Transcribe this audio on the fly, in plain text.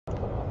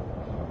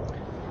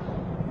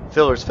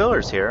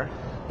fillers here.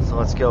 So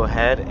let's go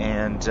ahead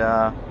and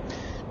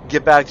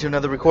get back to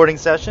another recording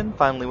session.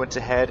 Finally went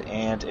ahead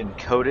and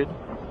encoded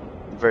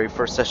the very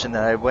first session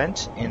that I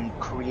went and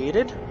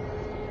created.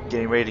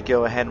 Getting ready to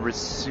go ahead and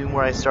resume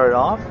where I started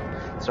off.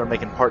 Start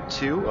making part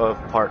 2 of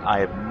part I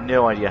have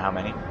no idea how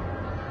many.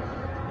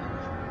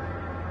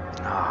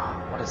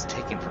 What is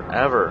taking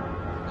forever?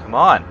 Come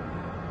on.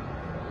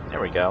 There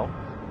we go.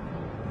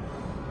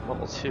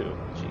 Level 2.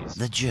 Jeez.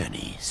 The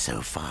journey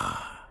so far.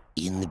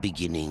 In the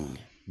beginning,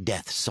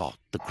 death sought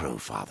the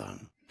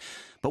Crowfather.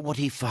 But what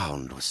he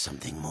found was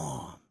something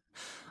more.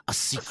 A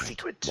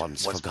secret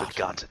once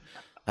forgotten.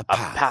 A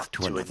path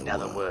to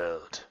another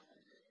world.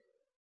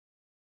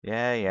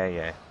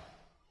 Yeah.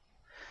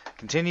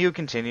 Continue.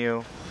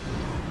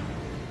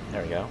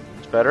 There we go.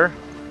 It's better.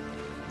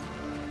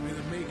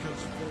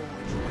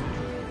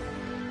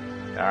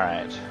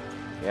 Alright.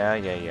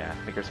 Yeah.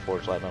 Maker's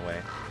Forge light my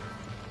way.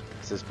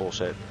 This is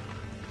bullshit.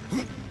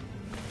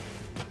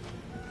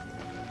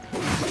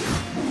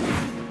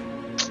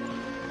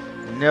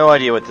 No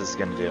idea what this is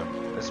going to do.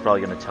 This is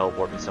probably going to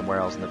teleport me somewhere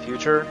else in the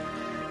future.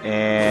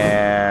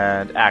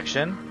 And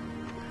action.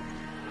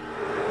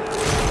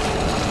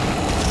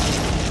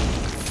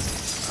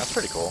 That's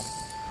pretty cool.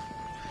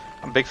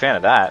 I'm a big fan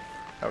of that.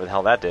 Whatever the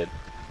hell that did.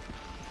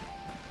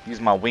 Use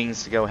my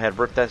wings to go ahead and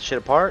rip that shit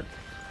apart.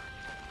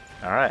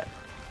 Alright.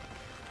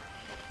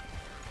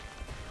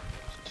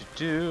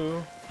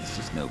 This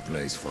is no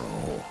place for a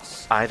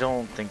horse. I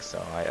don't think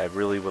so. I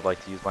really would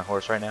like to use my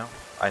horse right now.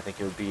 I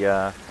think it would be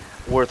a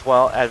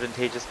worthwhile,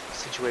 advantageous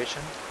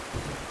situation.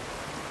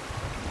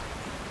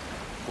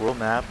 World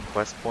map,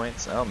 quest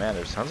points. Oh man,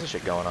 there's tons of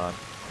shit going on.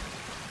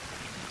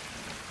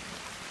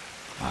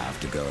 I have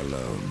to go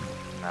alone.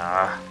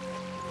 Nah.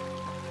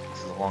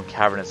 This is a long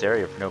cavernous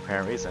area for no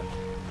apparent reason.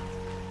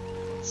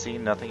 Let's see,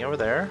 nothing over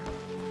there.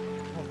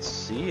 Let's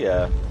see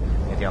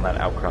anything on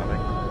that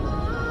outcropping.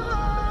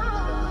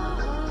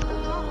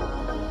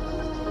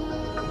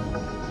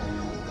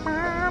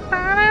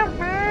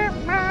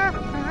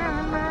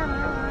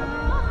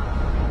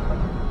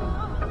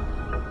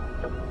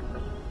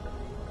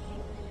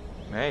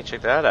 Hey,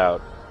 check that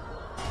out.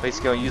 Place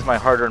to go use my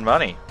hard-earned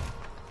money.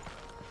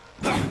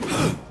 Break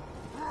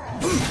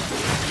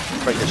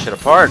this shit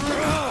apart.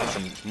 Get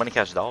some money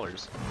cash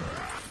dollars.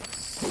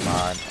 Come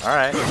on.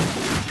 Alright.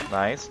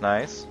 Nice.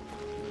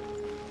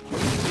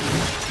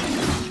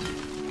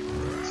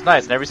 It's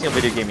nice. In every single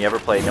video game you ever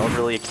play, no one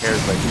really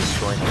cares about you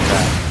destroying the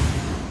track.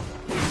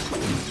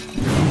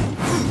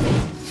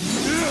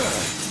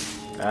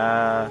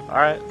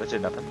 Alright. That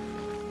did nothing.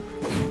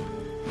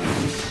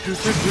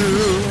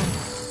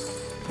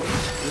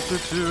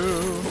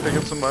 Pick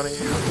up some money.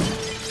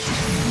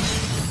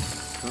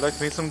 Collect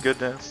me some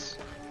goodness.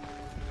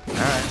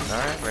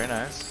 Alright, very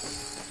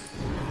nice.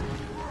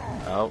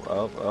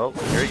 Oh,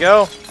 here we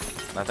go.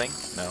 Nothing?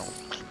 No. A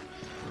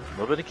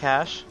little bit of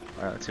cash.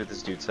 Alright, let's see what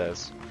this dude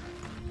says.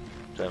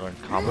 Did I learn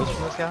combos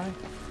from this guy?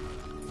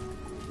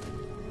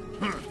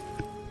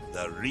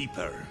 The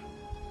Reaper.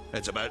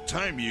 It's about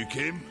time you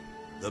came.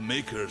 The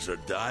Makers are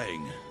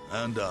dying,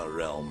 and our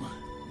realm.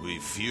 We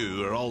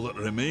few are all that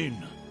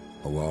remain.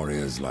 A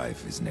warrior's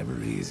life is never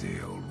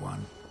easy, old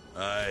one.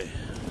 Aye,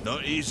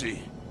 not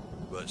easy,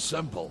 but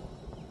simple.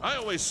 I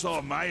always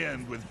saw my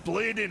end with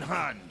blade in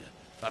hand,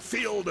 a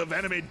field of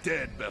enemy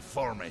dead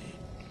before me.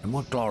 And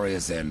what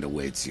glorious end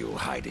awaits you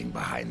hiding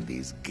behind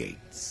these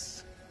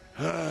gates?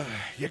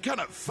 You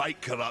cannot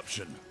fight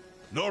corruption,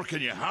 nor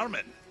can you harm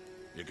it.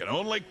 You can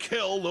only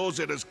kill those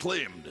it has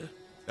claimed.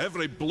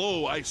 Every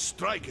blow I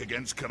strike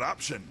against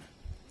corruption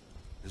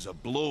is a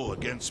blow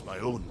against my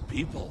own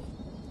people.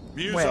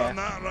 Muse on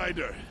that,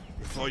 Ryder,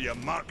 before you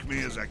mark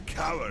me as a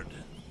coward.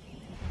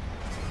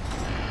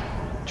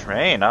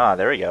 Train,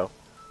 there we go.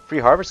 Free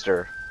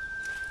Harvester.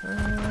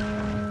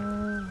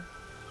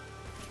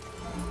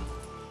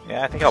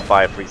 Yeah, I think I'll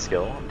buy a free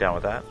skill. I'm down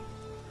with that.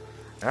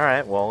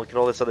 Alright, well, look at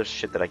all this other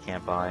shit that I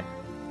can't buy.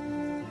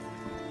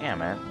 Yeah,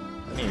 man.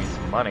 I need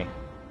some money.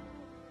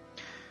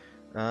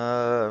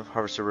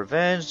 Harvester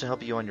Revenge to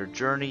help you on your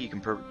journey. You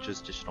can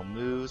purchase additional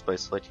moves by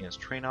selecting this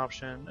train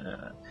option.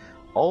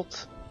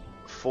 Alt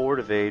forward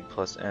evade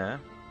plus okay.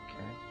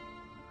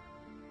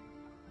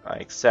 I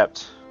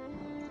accept.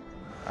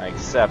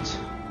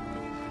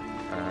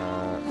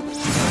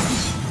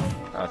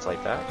 Oh, it's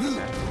like that?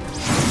 Okay.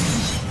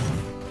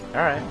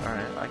 Alright,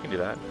 I can do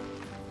that.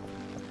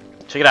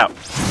 Check it out.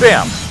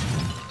 Bam!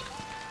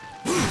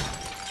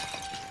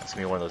 That's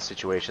gonna be one of those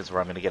situations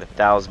where I'm gonna get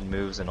 1,000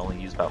 moves and only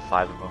use about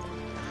 5 of them.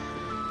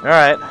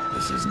 Alright.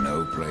 This is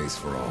no place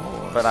for a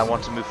horse. But I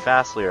want to move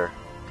fastlier.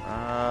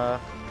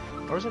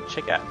 Where's that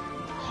chick at? Is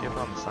she up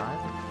on the side?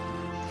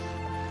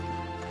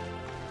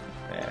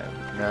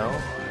 And no.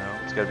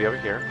 It's gotta be over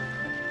here.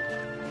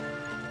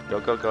 Go.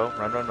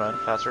 Run.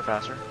 Faster.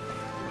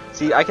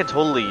 See, I could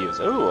totally use...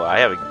 Ooh, I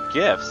have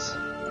gifts.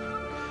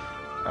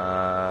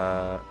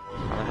 How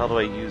the hell do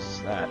I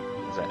use that?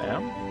 Is that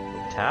M?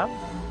 Tab?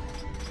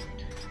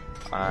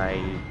 I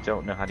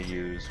don't know how to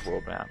use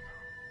world map.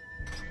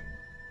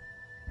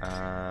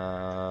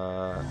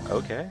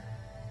 Okay.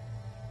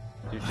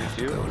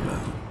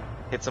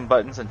 Hit some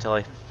buttons until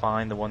I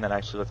find the one that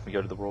actually lets me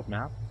go to the world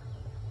map.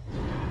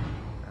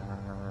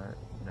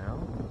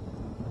 No.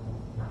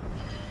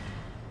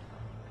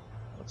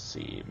 Let's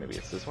see, maybe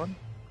it's this one.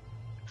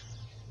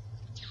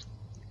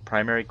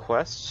 Primary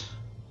quest.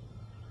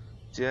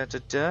 Death.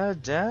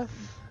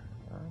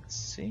 Let's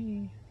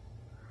see.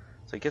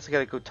 So I guess I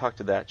gotta go talk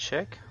to that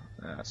chick.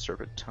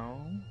 Serpent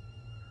Tone.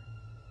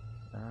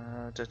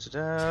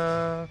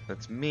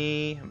 That's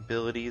me.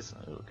 Abilities.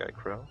 Oh, got a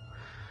crow.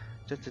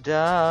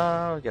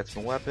 Got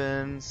some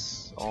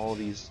weapons. All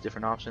these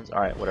different options.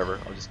 Alright, whatever.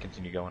 I'll just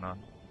continue going on.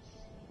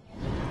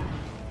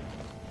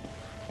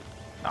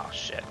 Oh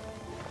shit.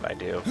 What'd I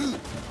do?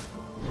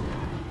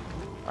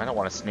 I don't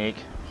want to sneak.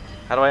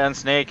 How do I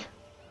unsnake?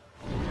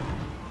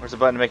 Where's the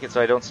button to make it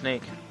so I don't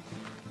sneak?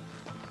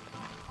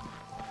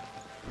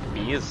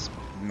 B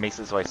makes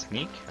it so I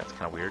sneak? That's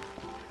kind of weird.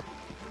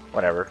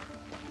 Whatever.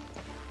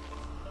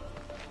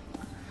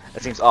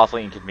 That seems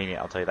awfully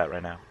inconvenient, I'll tell you that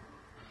right now.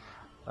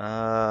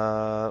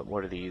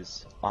 What are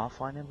these?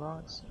 Offline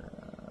inbox?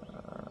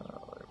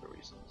 Whatever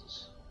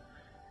reasons.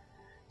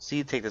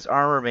 See, take this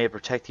armor, may it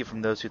protect you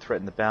from those who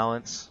threaten the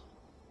balance.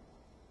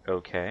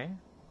 Okay.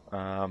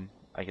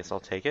 I guess I'll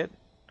take it.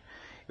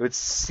 It would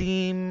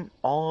seem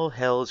all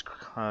hell is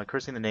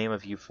cursing the name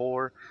of you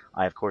four.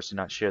 I, of course, do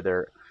not share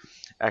their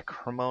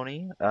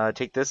acrimony.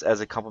 Take this as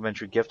a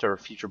complimentary gift or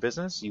future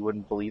business. You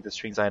wouldn't believe the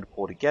strings I had to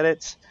pull to get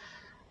it.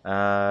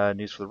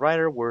 News for the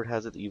writer. Word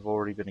has it that you've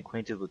already been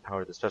acquainted with the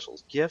power of the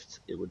special's gift.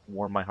 It would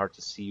warm my heart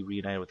to see you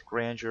reunited with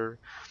grandeur.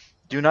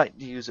 Do not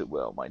use it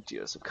well, my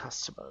dearest of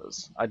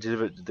customers. I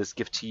delivered this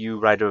gift to you,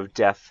 Rider of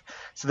Death,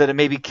 so that it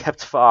may be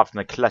kept far from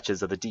the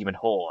clutches of the demon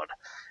horde.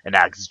 An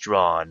axe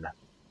drawn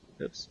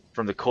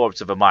from the corpse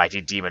of a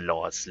mighty demon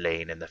lord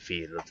slain in the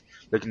field.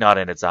 Look not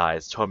in its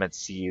eyes, torment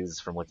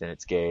seethes from within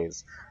its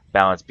gaze.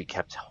 Balance be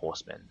kept,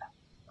 horseman.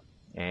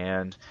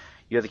 And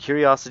you have the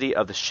curiosity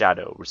of the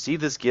shadow.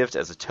 Receive this gift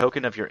as a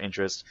token of your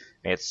interest.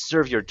 May it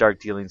serve your dark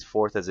dealings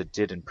forth as it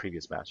did in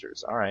previous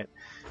masters. Alright,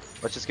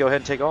 let's just go ahead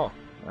and take all.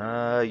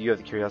 You have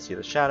the curiosity of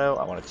the shadow.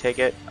 I want to take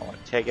it. I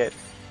want to take it.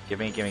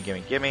 Gimme, gimme,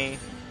 gimme, gimme.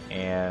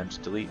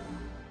 And delete.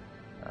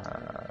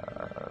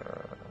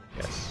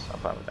 Yes, I'm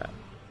fine with that.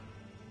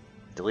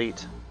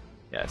 Delete.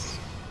 Yes.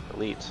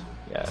 Delete.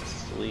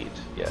 Yes. Delete.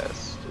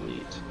 Yes.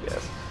 Delete.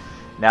 Yes.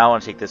 Now I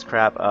want to take this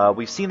crap.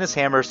 We've seen this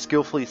hammer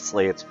skillfully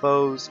slay its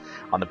foes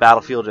on the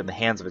battlefield in the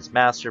hands of its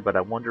master, but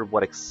I wonder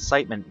what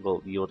excitement will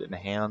it yield in the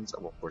hands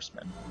of a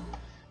horseman.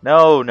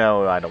 No,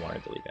 no, I don't want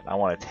to delete it. I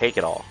want to take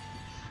it all.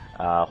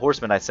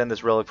 Horseman, I send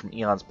this relic from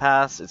eons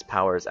past. Its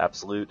power is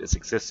absolute. Its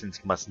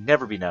existence must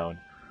never be known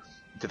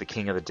to the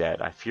king of the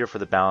dead. I fear for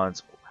the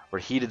balance were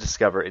he to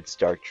discover its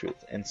dark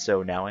truth. And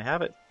so now I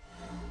have it.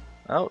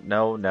 Oh,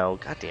 no, no.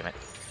 God damn it.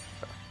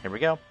 Here we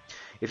go.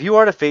 If you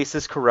are to face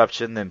this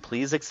corruption, then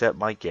please accept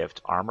my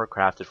gift, armor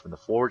crafted from the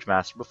Forge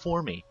Master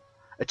before me,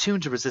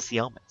 attuned to resist the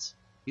elements.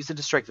 Use it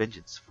to strike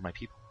vengeance for my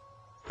people.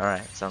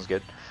 Alright, sounds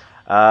good.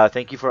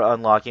 Thank you for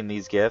unlocking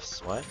these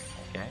gifts. What?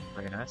 Okay,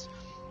 very nice.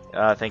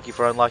 Thank you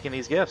for unlocking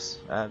these gifts.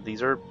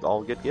 These are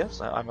all good gifts.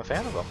 I'm a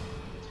fan of them.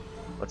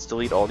 Let's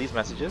delete all these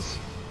messages.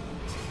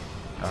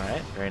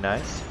 Alright, very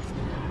nice.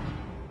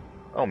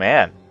 Oh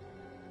man.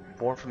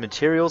 Born from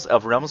materials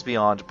of realms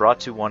beyond, brought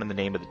to one in the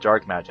name of the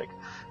dark magic,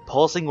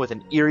 pulsing with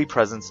an eerie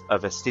presence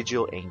of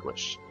vestigial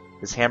anguish.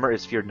 This hammer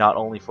is feared not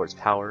only for its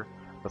power,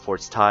 but for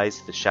its ties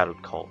to the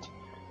shadowed cult.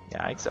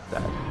 Yeah, I accept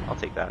that. I'll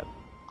take that.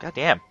 God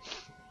damn.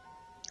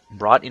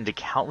 Brought into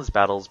countless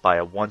battles by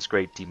a once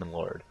great demon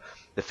lord.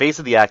 The face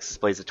of the axe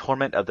displays the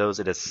torment of those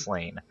it has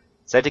slain,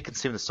 said to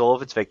consume the soul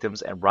of its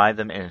victims and writhe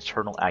them in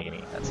eternal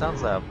agony. That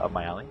sounds up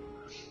my alley.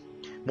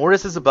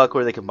 Mortis is a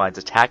buckler that combines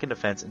attack and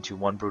defense into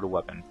one brutal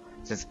weapon.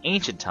 Since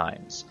ancient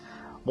times,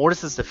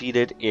 Mortis has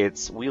defeated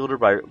its wielder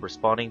by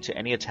responding to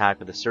any attack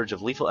with a surge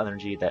of lethal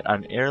energy that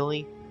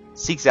unerringly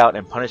seeks out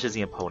and punishes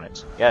the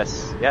opponent.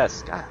 Yes,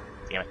 yes, god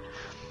damn it.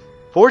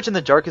 Forged in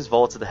the darkest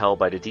vaults of the hell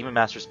by the Demon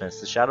Master Smiths,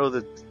 the shadow of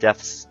the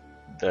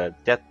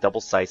death double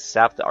scythe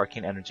sapped the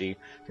arcane energy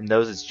from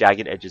those its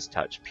jagged edges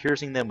touch,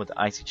 piercing them with the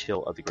icy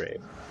chill of the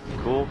grave.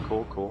 Cool,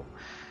 cool, cool.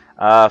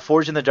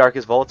 Forged in the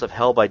darkest vaults of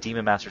hell by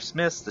Demon Master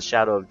Smiths, the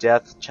shadow of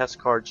death chest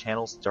card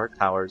channels the dark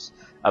powers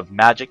of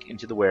magic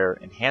into the wearer,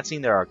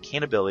 enhancing their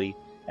arcane ability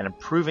and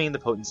improving the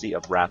potency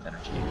of wrath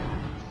energy.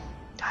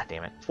 God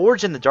damn it.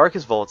 Forged in the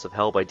darkest vaults of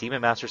hell by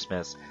Demon Master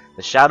Smiths,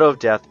 the shadow of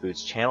death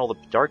boots channel the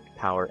dark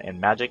power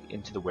and magic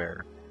into the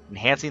wearer,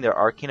 enhancing their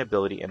arcane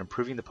ability and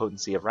improving the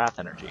potency of wrath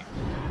energy.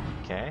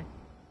 Okay.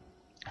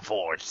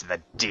 Forged in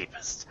the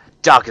deepest,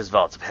 darkest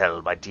vaults of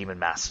hell by Demon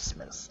Master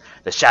Smiths,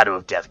 the shadow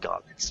of death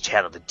gauntlets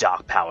channel the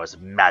dark powers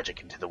of magic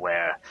into the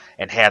wearer,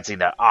 enhancing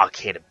their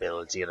arcane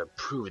ability and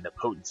improving the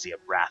potency of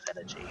wrath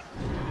energy.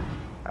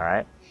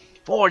 Alright.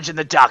 Forged in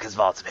the darkest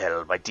vaults of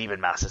hell by Demon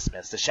Master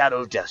Smiths, the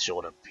shadow of death's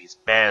shoulder piece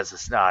bears the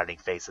snarling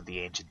face of the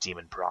ancient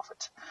demon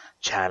prophet,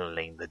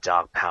 channeling the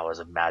dark powers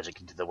of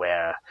magic into the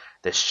wearer.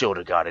 The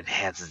shoulder guard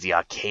enhances the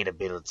arcane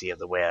ability of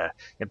the wearer,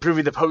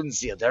 improving the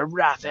potency of their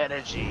wrath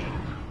energy.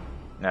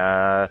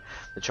 The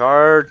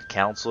Charred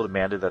Council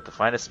demanded that the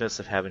finest smiths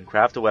of heaven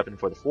craft a weapon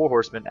for the Four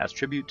Horsemen as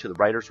tribute to the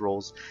writer's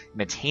roles in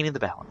maintaining the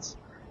balance.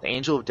 The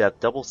Angel of Death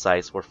double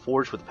scythes were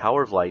forged with the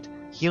power of light,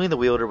 healing the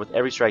wielder with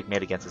every strike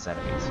made against his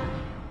enemies.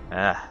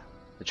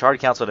 The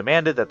Charred Council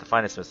demanded that the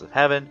finest smiths of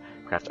heaven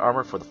craft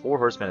armor for the Four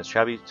Horsemen as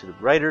tribute to the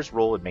writer's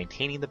role in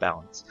maintaining the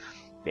balance.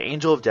 The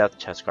Angel of Death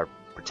chest guard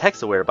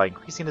protects the wearer by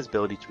increasing his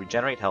ability to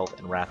regenerate health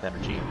and wrath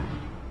energy.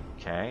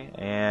 Okay,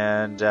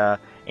 and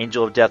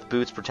Angel of Death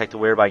boots protect the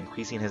wearer by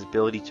increasing his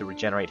ability to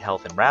regenerate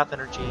health and wrath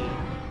energy.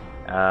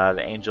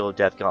 The Angel of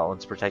Death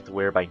gauntlets protect the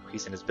wearer by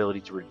increasing his ability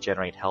to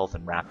regenerate health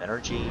and wrath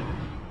energy.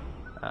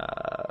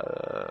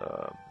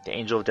 The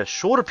Angel of Death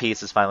shoulder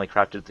piece is finally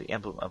crafted with the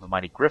emblem of a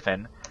mighty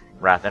griffin,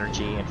 wrath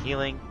energy and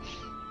healing,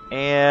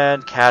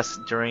 and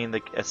cast during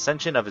the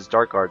ascension of his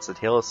dark arts. The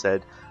tale is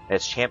said that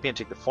its champion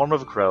took the form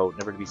of a crow,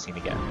 never to be seen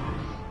again.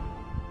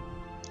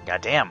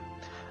 Goddamn.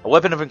 A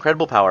weapon of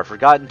incredible power,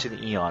 forgotten to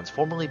the eons,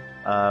 formerly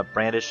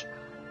brandished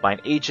by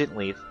an ancient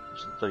Leith.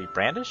 So he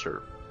brandished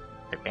or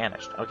it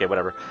vanished? Okay,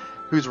 whatever.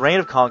 Whose reign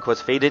of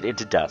conquest faded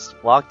into dust,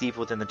 locked deep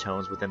within the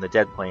tones within the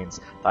dead plains,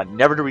 thought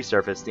never to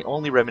resurface. The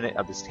only remnant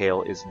of this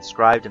tale is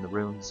inscribed in the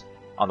runes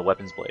on the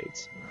weapon's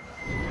blades.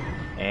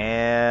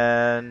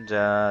 And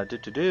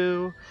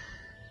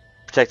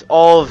protect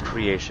all of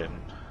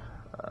creation.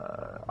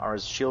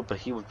 Ours shield, but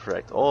he would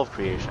protect all of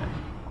creation.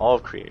 All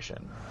of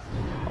creation.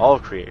 All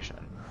of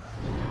creation.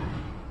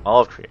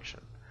 All of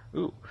creation.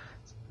 Ooh.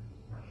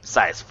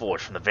 Scythes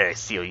forged from the very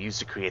seal used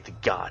to create the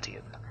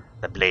Guardian.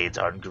 The blades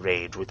are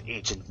engraved with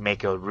ancient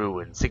Mako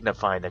runes,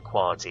 signifying their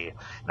quality,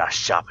 and are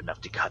sharp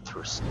enough to cut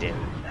through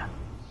stone.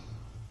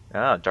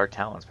 Ah, Dark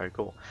Talons, very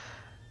cool.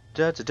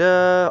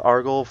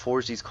 Argol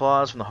forged these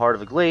claws from the heart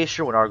of a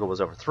glacier. When Argol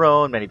was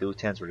overthrown, many of the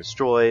lieutenants were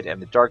destroyed,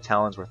 and the Dark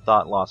Talons were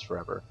thought lost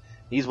forever.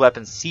 These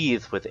weapons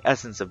seethe with the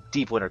essence of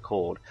deep winter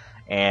cold,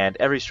 and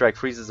every strike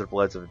freezes the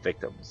bloods of the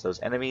victims. Those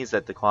enemies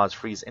that the claws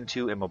freeze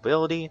into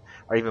immobility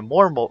are even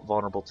more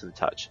vulnerable to the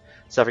touch,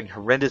 suffering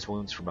horrendous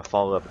wounds from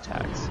follow-up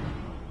attacks.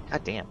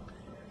 God damn.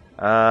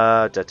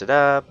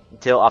 The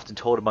tale often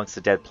told amongst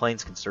the dead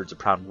plains concerns a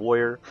proud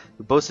warrior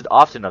who boasted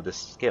often of his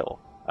skill,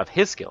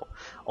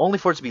 only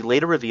for it to be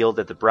later revealed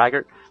that the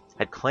braggart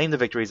had claimed the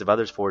victories of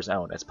others for his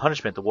own. As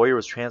punishment, the warrior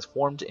was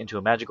transformed into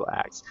a magical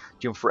axe,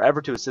 doomed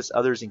forever to assist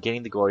others in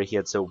gaining the glory he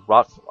had so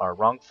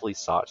wrongfully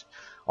sought.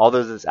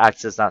 Although this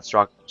axe does not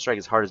strike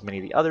as hard as many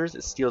of the others,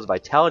 it steals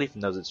vitality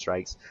from those it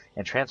strikes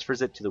and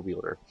transfers it to the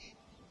wielder,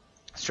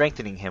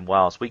 strengthening him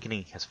whilst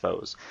weakening his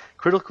foes.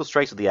 Critical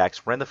strikes with the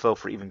axe rend the foe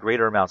for even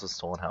greater amounts of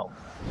stolen health.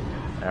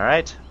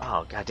 Alright.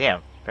 Oh,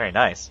 goddamn. Very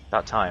nice.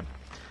 About time.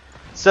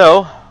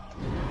 So,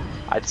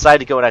 I decided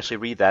to go and actually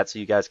read that so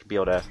you guys can be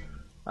able to...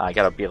 I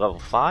gotta be at level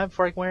 5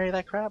 before I can wear any of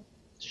that crap?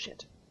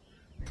 Shit.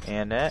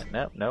 And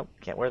nope.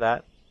 Can't wear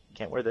that.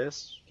 Can't wear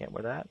this. Can't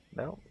wear that.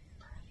 No.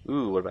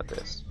 Ooh, what about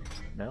this?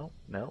 No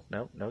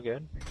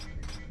good.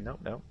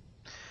 No.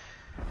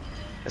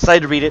 I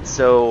decided to read it,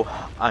 so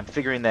I'm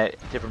figuring that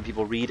different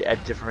people read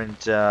at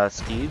different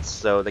speeds,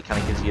 so that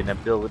kind of gives you an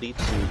ability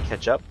to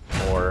catch up,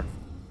 or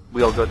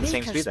we all go at the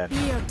same speed then.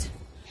 Beard.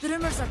 The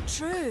rumors are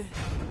true.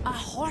 A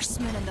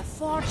horseman in the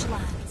Forge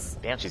lands.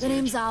 Banshee's the huge.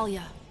 name's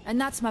Alia, and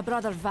that's my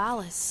brother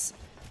Valis.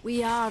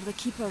 We are the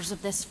keepers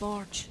of this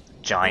forge.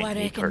 Giant I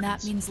meat reckon that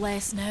curtains. means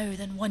less now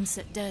than once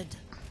it did.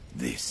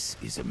 This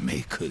is a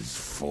maker's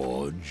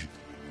forge.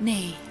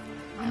 Nay,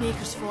 the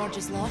Maker's Forge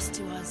is lost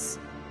to us,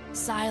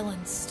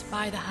 silenced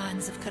by the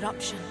hands of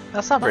corruption.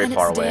 That's not But very in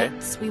far its away.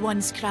 depths, we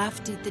once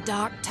crafted the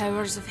dark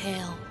towers of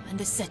hell and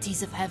the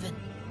cities of heaven.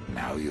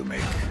 Now you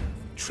make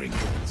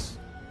trinkets.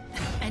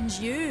 And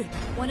you,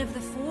 one of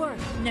the four,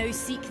 now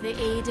seek the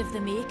aid of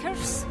the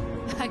Makers?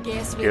 I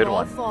guess we've Good all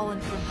one. fallen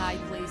from high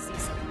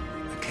places.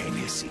 I came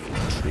here seeking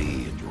a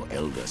tree, and your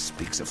elder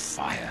speaks of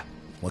fire.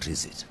 What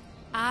is it?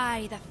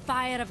 Aye, the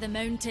fire of the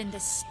mountain, the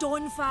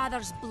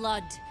Stonefather's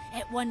blood.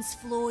 It once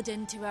flowed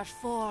into our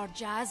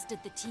forge, as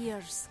did the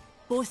tears.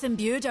 Both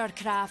imbued our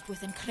craft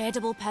with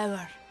incredible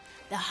power,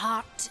 the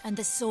heart and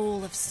the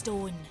soul of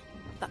stone.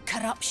 But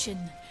corruption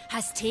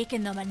has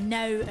taken them, and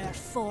now our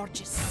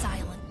forge is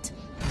silent.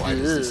 Why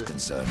does this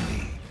concern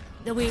me?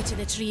 The way to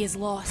the tree is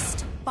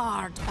lost,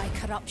 barred by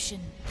corruption.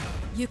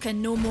 You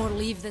can no more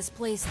leave this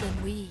place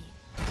than we.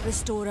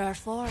 Restore our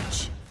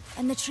forge,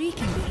 and the tree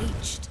can be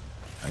reached.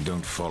 I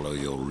don't follow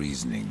your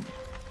reasoning.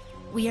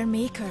 We are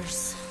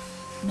makers,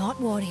 not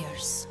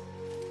warriors.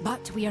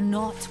 But we are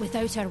not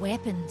without our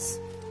weapons.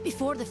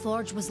 Before the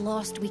forge was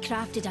lost, we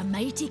crafted a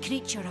mighty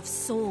creature of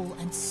soul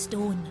and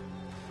stone.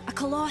 A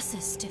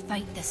colossus to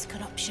fight this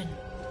corruption.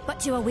 But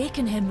to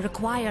awaken him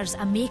requires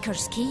a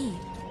maker's key.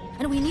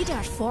 And we need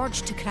our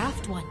forge to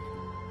craft one.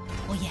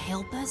 Will you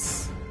help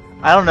us?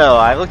 I don't know.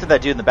 I looked at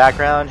that dude in the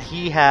background.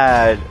 He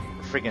had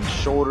freaking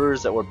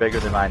shoulders that were bigger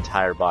than my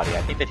entire body.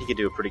 I think that he could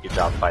do a pretty good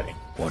job fighting.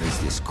 What is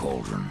this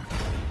cauldron?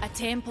 A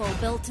temple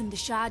built in the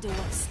shadow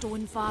of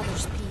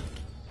Stonefather's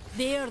Peak.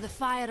 There the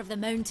fire of the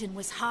mountain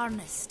was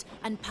harnessed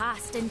and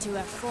passed into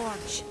our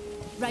forge.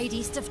 Ride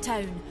east of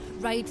town,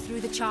 ride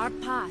through the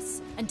charred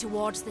pass, and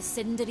towards the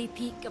cindery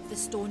peak of the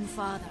Stone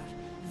Father.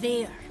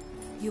 There,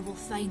 you will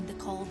find the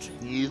cauldron.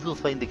 You will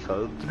find the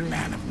cauldron.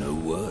 Man of no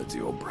words,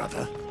 your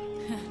brother.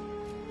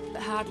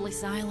 But hardly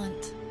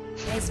silent.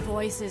 His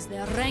voice is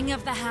the ring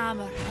of the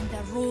hammer and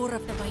the roar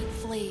of the white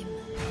flame.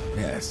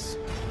 Yes,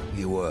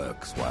 he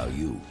works while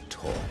you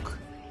talk.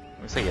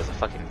 Looks like he has a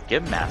fucking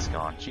gib mask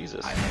on.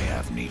 Jesus. I may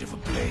have need of a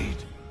blade.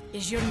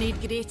 Is your need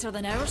greater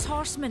than ours,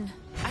 horseman?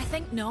 I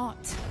think not.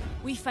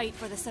 We fight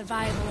for the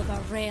survival of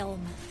our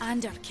realm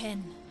and our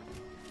kin.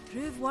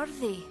 Prove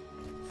worthy,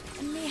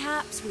 and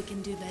mayhaps we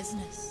can do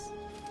business.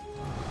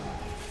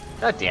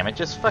 God damn it,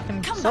 just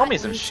fucking Come sell back me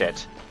some later.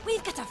 shit.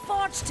 We've got a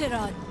forge to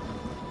run.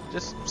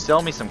 Just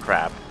sell me some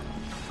crap.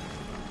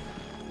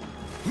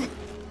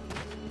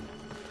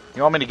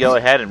 You want me to go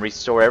ahead and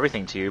restore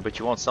everything to you, but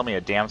you won't sell me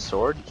a damn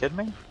sword? You kidding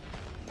me?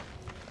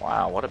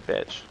 Wow, what a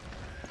bitch.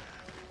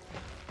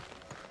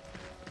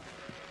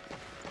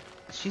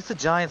 She's a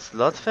giant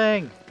slut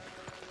thing.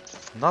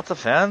 I'm not a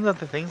fan of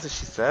the things that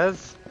she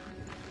says.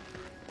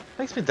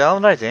 Makes me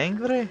downright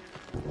angry.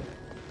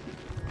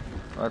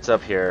 What's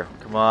up here?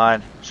 Come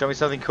on, show me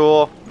something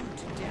cool.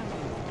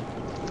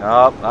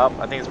 Oh,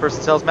 I think this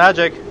person sells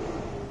magic.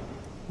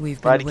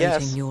 We've been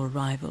waiting your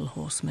arrival,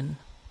 horseman.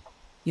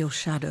 Your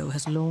shadow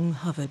has long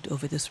hovered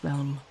over this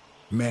realm.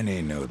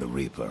 Many know the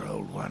Reaper,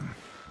 old one,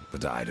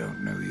 but I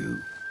don't know you.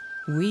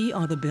 We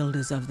are the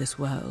builders of this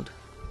world,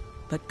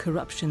 but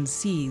corruption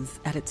seethes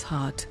at its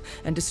heart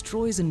and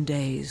destroys in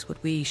days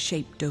what we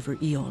shaped over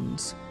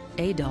eons.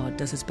 Adar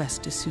does his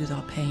best to soothe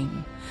our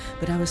pain,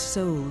 but our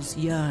souls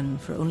yearn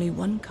for only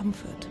one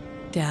comfort: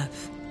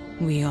 death.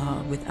 We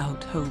are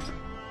without hope.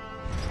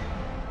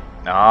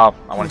 No,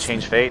 I want to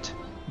change fate.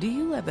 Do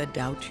you ever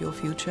doubt your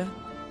future?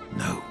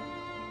 No.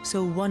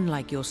 So one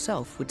like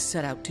yourself would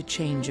set out to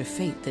change a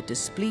fate that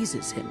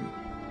displeases him.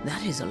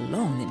 That is a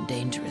long and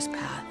dangerous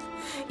path,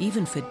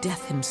 even for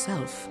death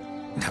himself.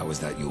 How is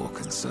that your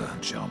concern,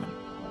 shaman?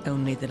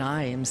 Only that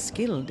I am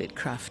skilled at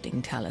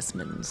crafting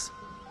talismans.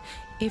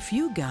 If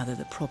you gather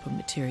the proper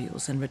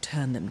materials and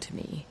return them to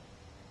me,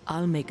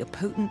 I'll make a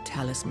potent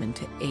talisman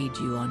to aid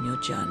you on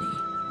your journey.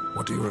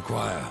 What do you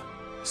require?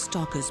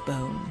 Stalker's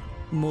bone,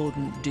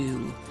 mordant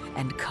dew,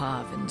 and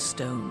carven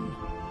stone.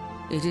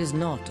 It is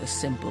not a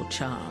simple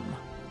charm.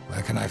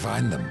 Where can I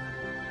find them?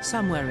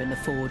 Somewhere in the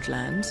Forge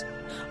Lands.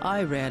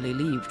 I rarely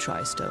leave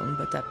Tristone,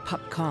 but that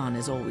Pup Khan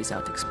is always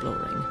out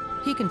exploring.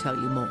 He can tell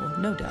you more,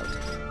 no doubt.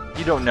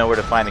 You don't know where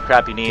to find the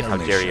crap you need, Tell how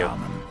me, dare you?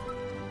 shaman,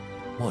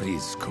 what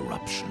is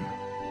corruption?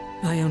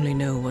 I only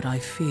know what I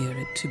fear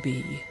it to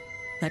be.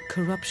 That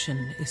corruption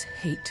is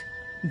hate,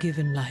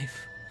 given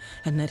life,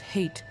 and that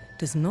hate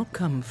does not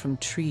come from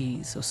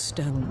trees or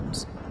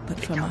stones, but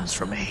It from comes ourselves.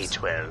 from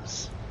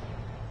H-12s.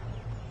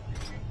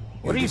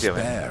 What are you doing?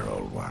 Despair,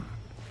 old one,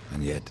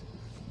 and yet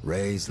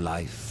raise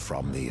life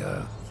from the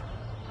earth.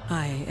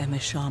 I am a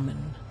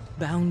shaman,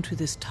 bound to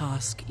this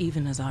task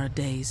even as our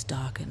days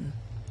darken.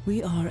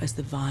 We are as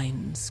the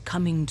vines,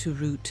 coming to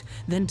root,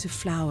 then to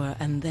flower,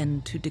 and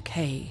then to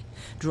decay,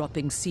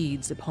 dropping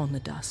seeds upon the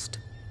dust.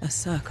 A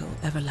circle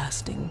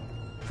everlasting.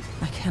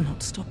 I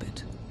cannot stop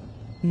it,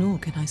 nor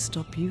can I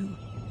stop you.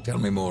 Tell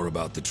me more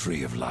about the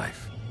Tree of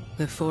Life.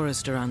 The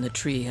forest around the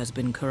tree has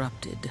been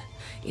corrupted.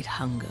 It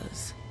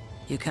hungers.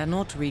 You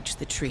cannot reach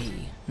the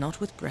tree, not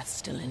with breath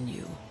still in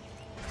you.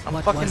 I'm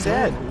What fucking was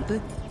dead.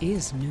 old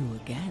is new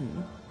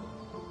again.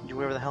 Do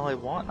whatever the hell I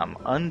want. I'm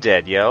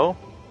undead, yo.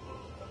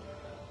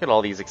 Look at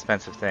all these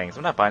expensive things.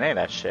 I'm not buying any of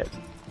that shit.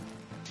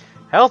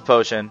 Health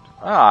potion.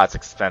 Ah, it's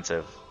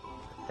expensive.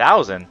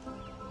 1,000.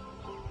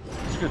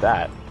 Screw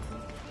that.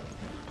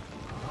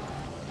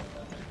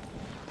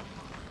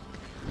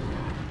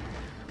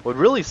 What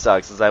really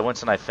sucks is I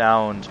went and I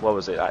found, what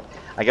was it?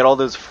 I got all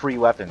those free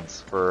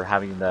weapons for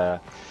having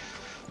the,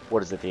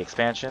 what is it, the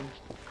expansion?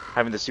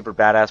 Having the super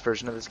badass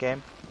version of this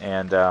game.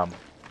 And,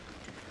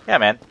 yeah,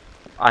 man.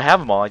 I have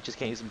them all, I just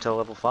can't use them until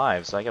level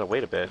 5, so I gotta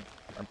wait a bit.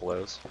 That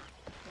blows.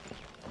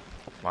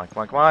 Come on,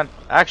 come on, come on!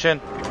 Action!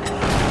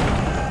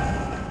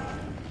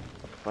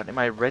 But am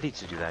I ready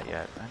to do that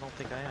yet? I don't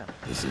think I am.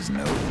 This is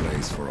no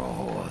place for a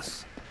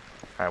horse.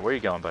 Alright, where are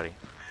you going, buddy?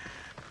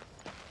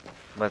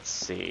 Let's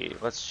see.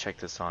 Let's check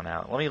this on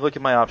out. Let me look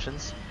at my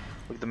options.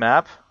 Look at the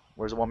map.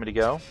 Where does it want me to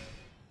go?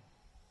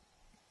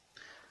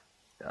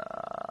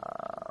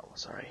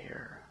 What's right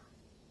here?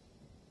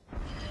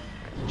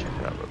 Check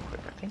it out real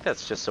quick. I think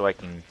that's just so I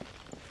can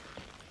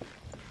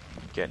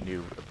get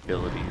new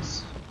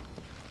abilities.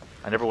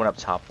 I never went up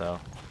top though.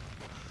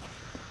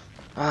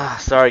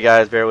 Sorry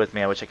guys, bear with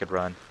me. I wish I could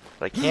run,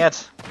 but I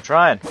can't. I'm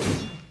trying.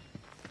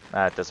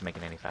 It doesn't make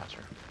it any faster.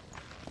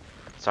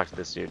 Let's talk to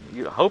this dude.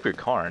 I hope you're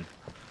Karn.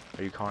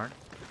 Are you Karn?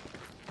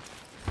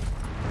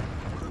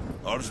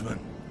 Horseman,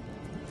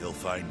 you'll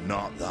find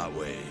not that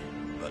way,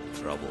 but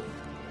trouble.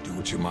 Do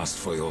what you must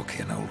for your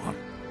kin, old one.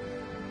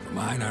 For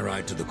mine, I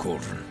ride to the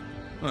cauldron.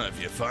 Well,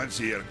 if you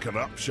fancy your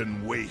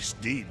corruption waste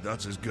deed,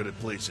 that's as good a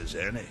place as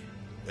any.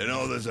 You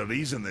know, there's a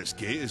reason this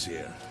gate is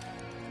here.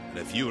 And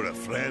if you were a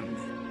friend,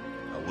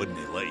 I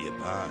wouldn't let you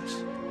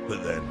pass.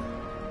 But then,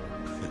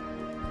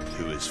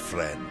 to his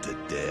friend to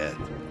death.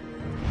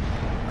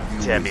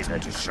 Damn me, Wisdom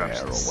that to share, or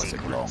corrupts was it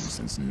secrets. long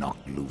since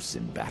knocked loose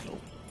in battle?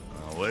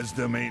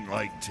 Wisdom ain't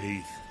like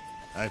teeth.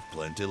 I've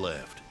plenty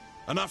left.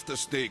 Enough to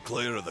stay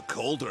clear of the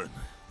cauldron.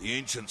 The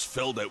ancients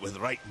filled it with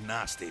right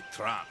nasty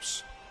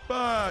traps.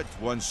 But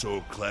one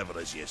so clever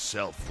as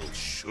yourself will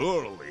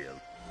surely...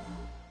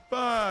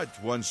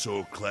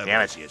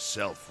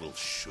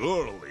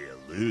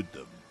 elude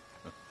them.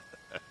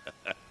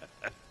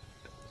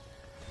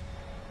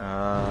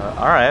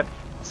 Alright.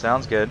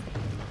 Sounds good.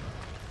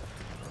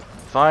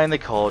 Find the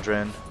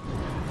cauldron.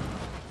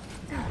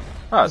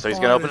 Oh, so he's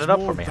gonna open it up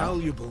for me, huh?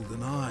 Valuable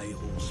than I,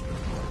 horseman.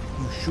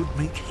 You should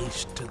make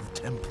haste to the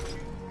temple.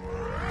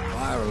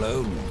 Fire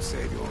alone won't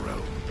save your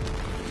realm.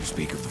 You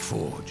speak of the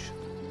forge.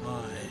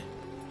 Aye.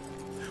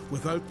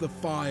 Without the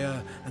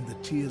fire and the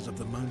tears of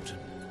the mountain,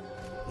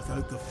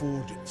 without the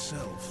forge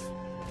itself,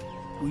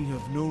 we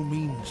have no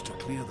means to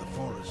clear the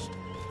forest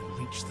and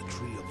reach the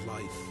tree of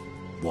life.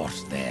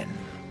 What then?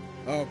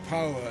 Our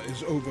power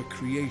is over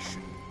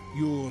creation,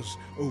 yours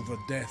over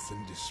death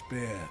and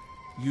despair.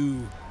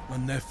 You are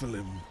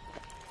Nephilim,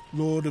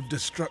 Lord of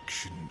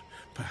Destruction.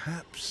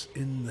 Perhaps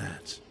in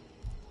that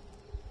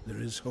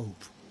there is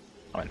hope.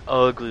 I'm an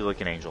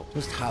ugly-looking angel.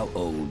 Just how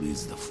old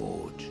is the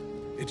forge?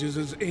 It is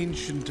as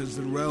ancient as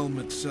the realm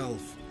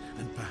itself,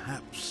 and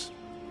perhaps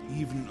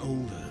even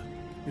older.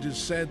 It is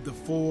said the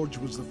forge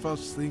was the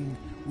first thing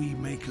we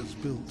makers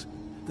built,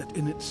 that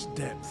in its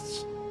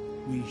depths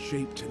we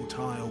shaped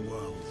entire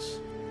worlds.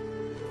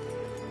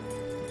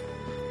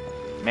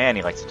 Man,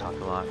 he likes to talk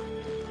a lot.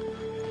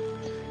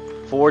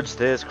 Forge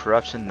this,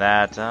 corruption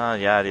that,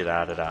 yada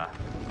da da da.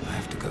 I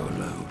have to go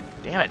alone.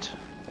 Damn it.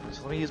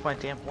 So let me use my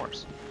damn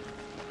horse.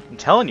 I'm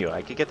telling you,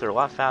 I could get there a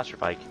lot faster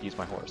if I could use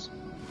my horse.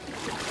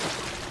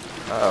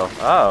 Uh-oh.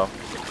 Uh-oh.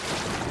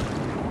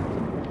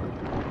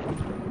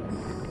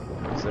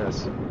 What's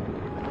this?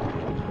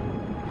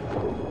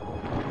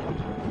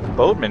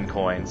 Boatman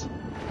coins.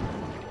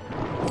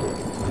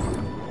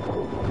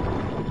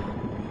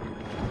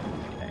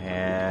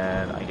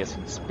 And I guess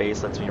in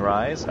space lets me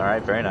rise.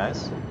 Alright, very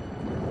nice.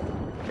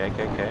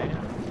 Okay.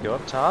 Go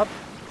up top.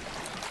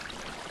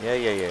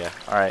 Yeah.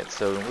 Alright,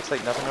 so it looks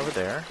like nothing over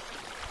there.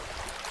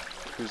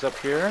 Who's up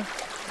here?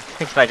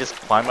 Can I just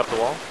climb up the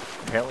wall?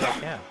 Apparently I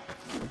can.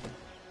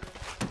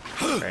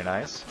 Very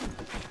nice.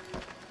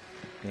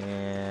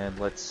 And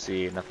let's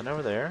see, nothing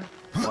over there.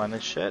 Climb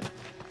this shit.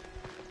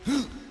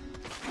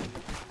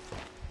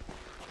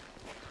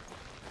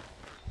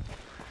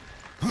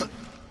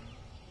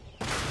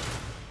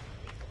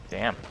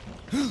 Damn.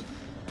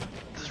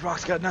 This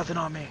rock's got nothing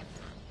on me.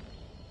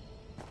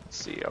 Let's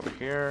see, over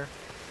here.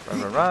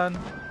 Run.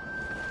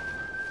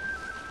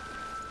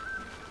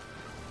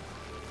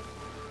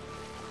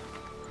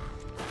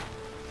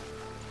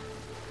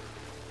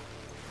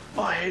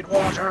 I hate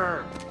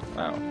water!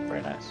 Oh,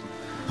 very nice.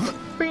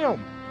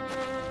 Bam!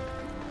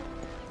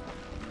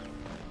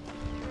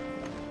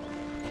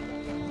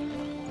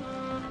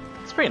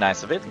 It's pretty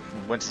nice of it.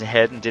 Went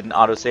ahead and did an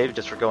autosave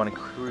just for going and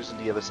cruising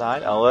to the other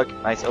side. Oh look,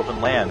 nice open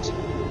land.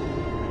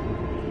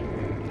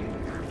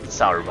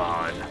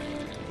 Sauron.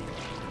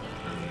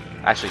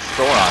 Actually,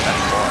 Sauron,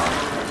 that's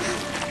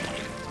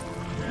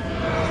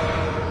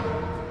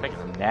Sauron. Making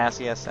some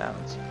nasty ass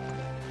sounds.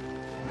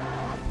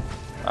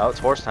 Oh, it's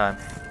horse time.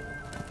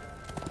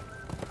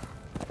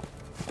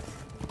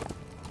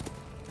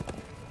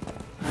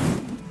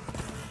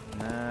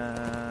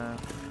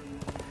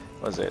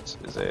 What is it?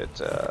 Is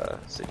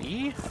it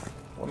E?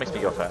 What makes me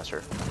go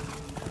faster?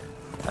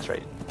 That's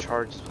right,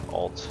 charge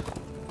Alt.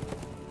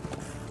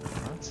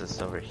 What's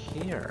this over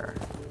here?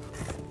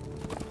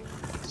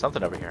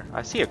 Something over here.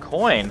 I see a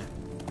coin!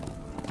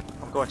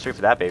 I'm going straight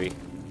for that baby.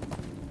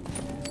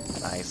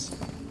 Nice.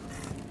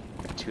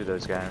 Two of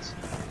those guys.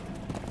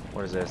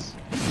 What is this?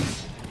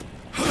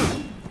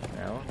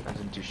 No, that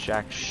didn't do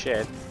shack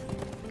shit.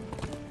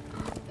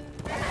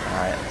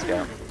 Alright, let's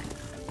go.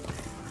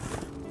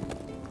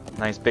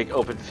 Nice big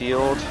open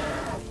field. I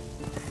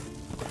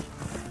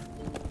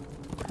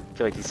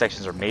feel like these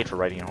sections are made for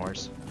riding a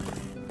horse.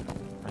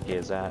 Okay,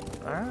 is that?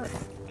 Alright.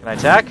 Can I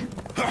attack?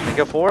 Can I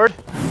go forward?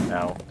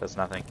 No, does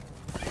nothing.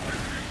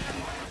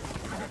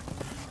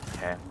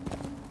 Okay.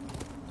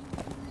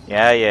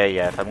 Yeah.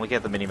 If I'm looking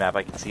at the minimap,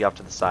 I can see off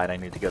to the side I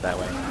need to go that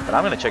way. But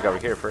I'm gonna check over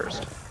here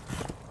first.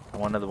 I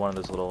want another one of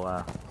those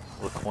little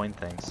coin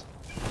things.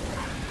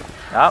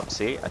 Oh,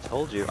 see, I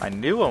told you. I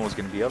knew one was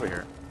gonna be over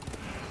here.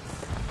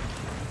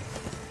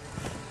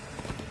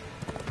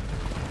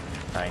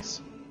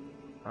 Nice.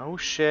 Oh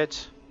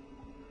shit.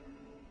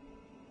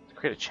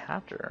 Create a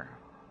chapter.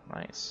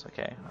 Nice.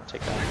 Okay, I'll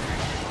take that.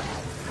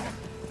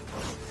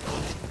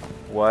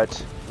 What?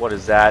 What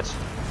is that?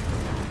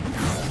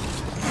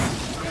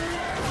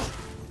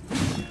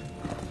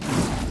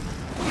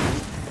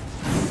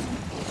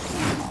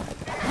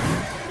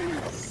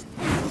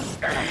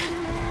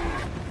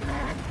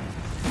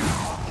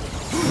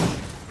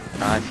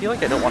 I feel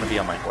like I don't want to be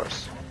on my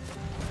horse.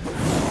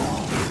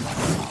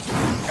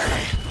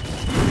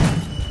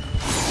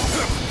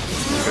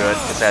 Go Good.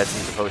 Guess I had to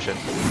use the potion.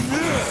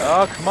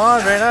 Oh, come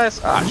on. Very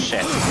nice. Ah,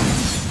 shit.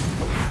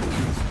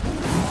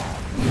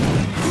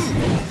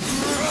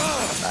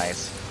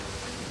 Nice.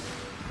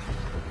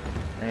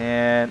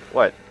 And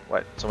what?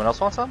 What? Someone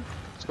else wants some?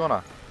 What's going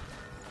on?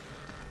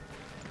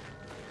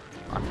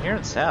 I'm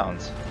hearing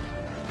sounds.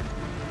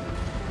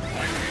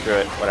 Screw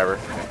it. Whatever.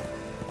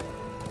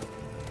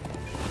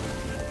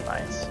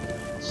 Nice.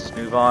 Let's just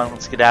move on.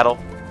 Let's skedaddle.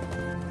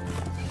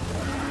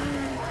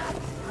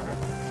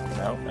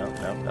 No,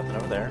 nothing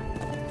over there.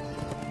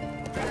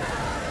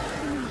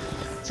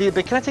 See, it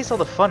kind of takes all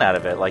the fun out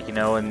of it. Like, you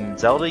know, in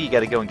Zelda, you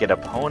gotta go and get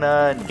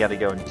Epona, and you gotta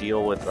go and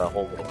deal with the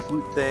whole little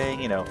flute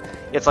thing, you know.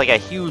 It's like a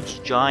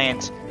huge,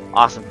 giant,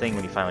 awesome thing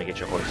when you finally get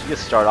your horse. You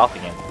just start off the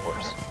game with a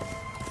horse.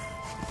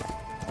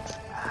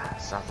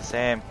 It's not the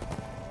same.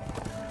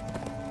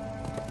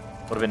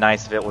 Would have been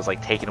nice if it was,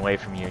 like, taken away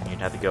from you and you'd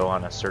have to go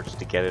on a search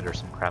to get it or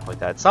some crap like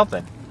that.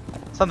 Something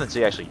so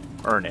you actually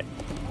earn it.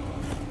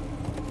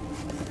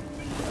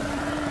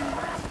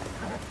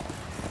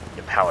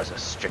 Your powers are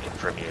stricken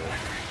from you.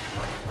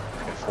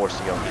 You're forced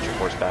to go and get your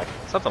horse back.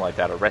 Something like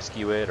that, or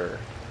rescue it, or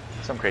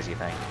some crazy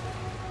thing.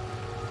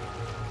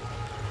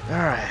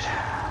 Alright.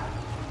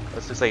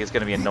 This looks like it's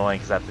going to be annoying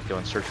because I have to go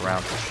and search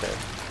around for shit.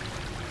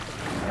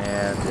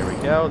 And there we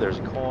go. There's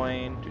a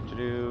coin.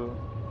 Doo-doo-doo.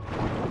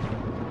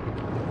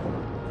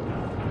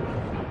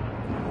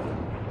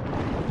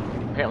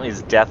 Apparently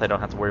his death I don't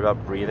have to worry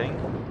about breathing,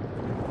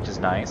 which is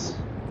nice.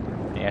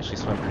 They actually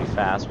swim pretty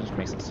fast, which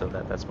makes it so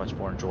that that's much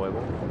more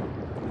enjoyable.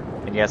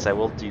 And yes, I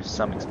will do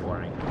some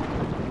exploring.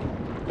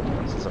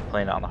 Since I'm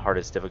playing it on the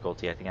hardest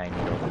difficulty, I think I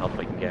need all the help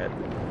I can get.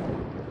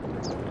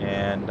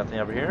 And nothing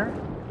over here?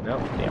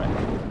 Nope, damn it.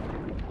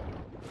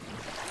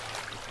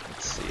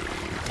 Let's see.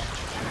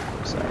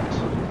 What's that?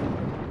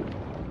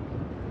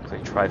 Looks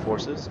like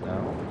Triforces?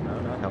 No,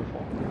 not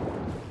helpful.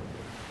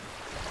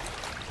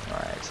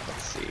 Alright, so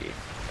let's see.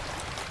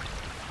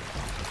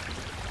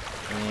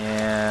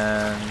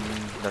 And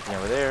nothing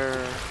over there.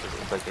 Doesn't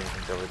look like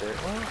anything's over there.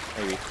 Well,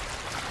 maybe.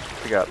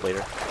 Figure out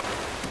later.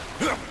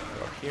 Go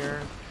up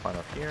here. Climb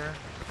up here.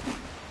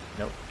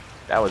 Nope.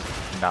 That was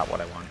not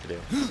what I wanted to do.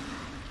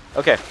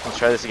 Okay, let's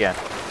try this again.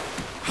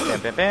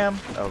 Bam, bam, bam.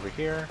 Over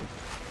here.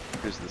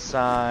 Cruise to the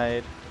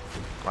side.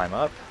 Climb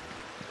up.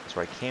 That's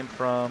where I came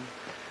from.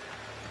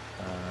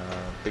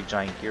 Big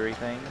giant geary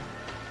thing.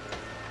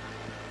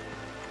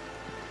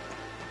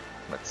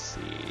 Let's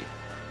see.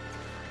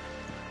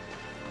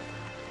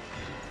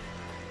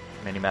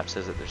 Minimap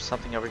says that there's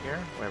something over here,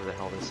 whatever the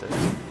hell this is.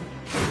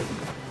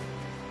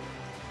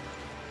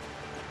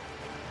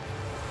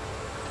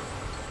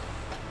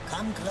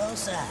 Come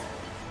closer.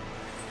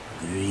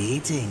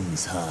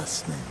 Greetings,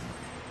 horseman,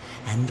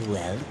 and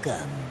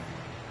welcome.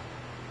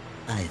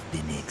 I've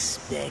been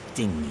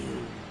expecting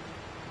you.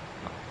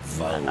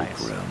 Not nice.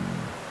 Vulgrim.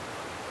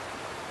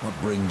 What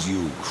brings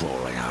you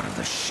crawling out of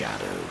the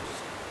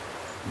shadows?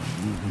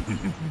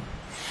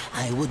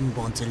 I wouldn't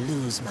want to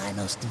lose my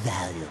most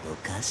valuable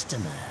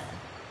customer.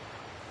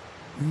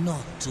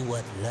 Not to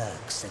what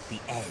lurks at the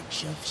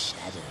edge of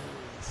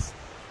shadows.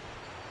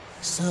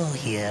 So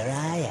here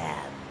I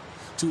am,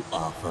 to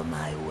offer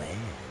my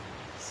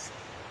wares.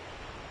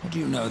 What do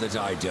you know that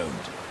I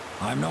don't?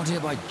 I'm not here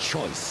by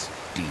choice,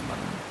 demon.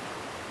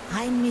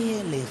 I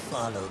merely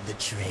followed the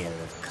trail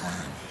of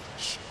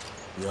carnage.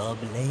 Your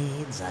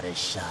blades are as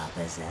sharp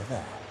as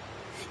ever.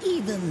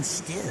 Even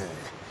still,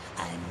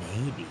 I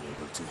may be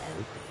able to help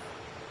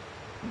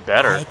you.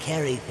 Better. I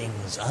carry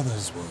things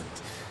others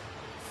would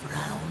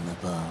frown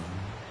upon.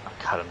 I'll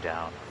cut him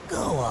down.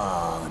 Go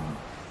on,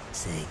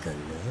 take a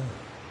look.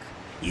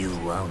 You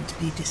won't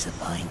be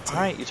disappointed.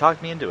 Alright, you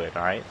talked me into it,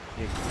 alright?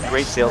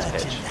 Great sales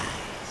pitch.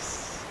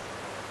 Merchandise.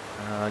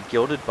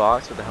 Gilded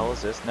box, what the hell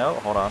is this? No,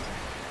 hold on.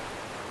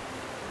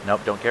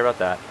 Nope, don't care about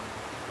that.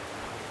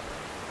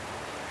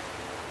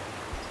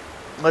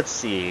 Let's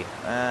see,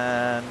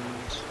 and...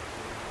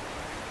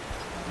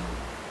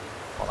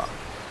 hold on.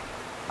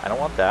 I don't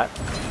want that.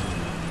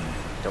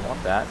 Don't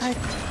want that.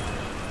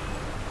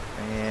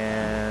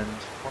 And...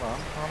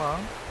 hold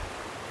on.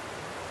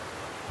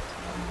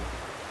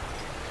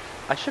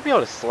 I should be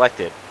able to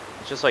select it.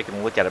 It's just so I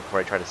can look at it before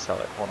I try to sell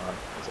it. Hold on.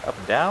 Is it up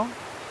and down?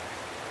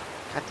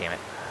 God damn it.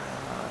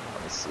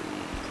 Let me see.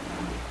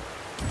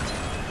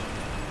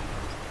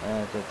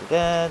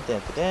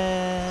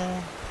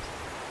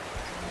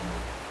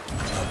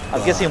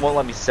 I'm guessing it won't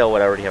let me sell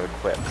what I already have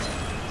equipped.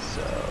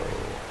 So...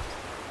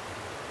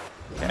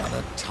 okay.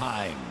 Another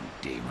time,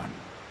 demon.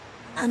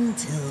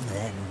 Until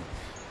then,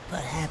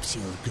 perhaps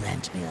you'll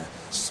grant me a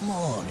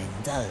small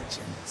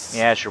indulgence.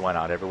 Yeah, sure, why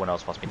not? Everyone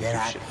else wants me to There do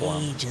are shit for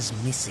them. pages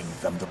missing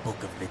from the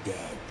Book of the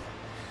Dead.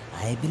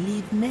 I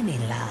believe many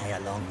lie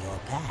along your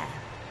path.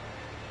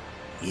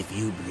 If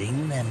you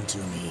bring them to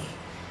me,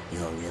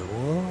 your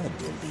reward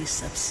will be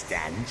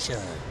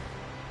substantial.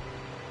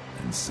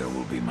 And so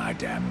will be my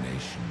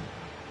damnation.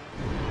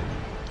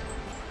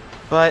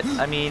 But,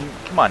 I mean,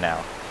 come on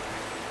now.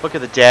 Book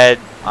of the Dead,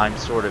 I'm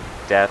sort of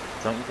death.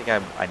 Don't you think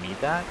I need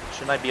that?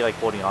 Shouldn't I be, like,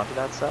 holding on to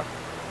that stuff?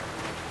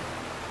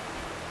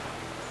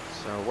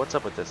 So, what's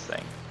up with this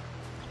thing?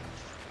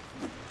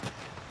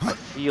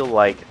 feel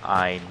like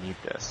I need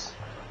this.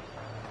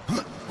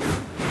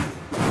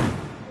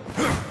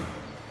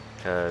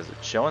 Because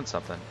it's showing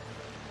something.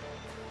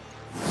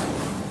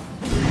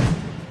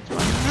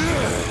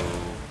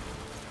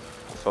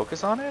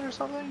 Focus on it or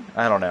something?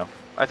 I don't know.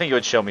 I think it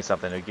would show me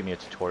something. It would give me a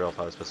tutorial if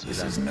I was supposed to do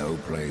that. This is no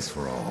place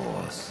for a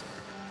horse.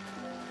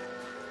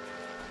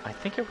 I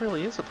think it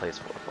really is a place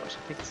for a horse.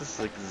 I think this is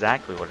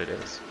exactly what it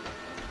is.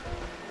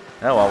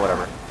 Oh well,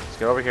 whatever. Let's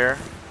get over here.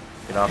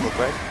 Get off real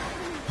quick.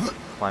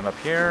 Climb up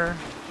here.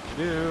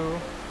 Do.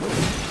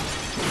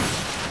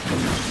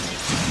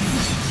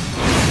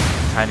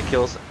 Trying to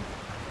kill.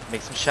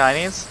 Make some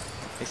shinies.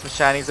 Make some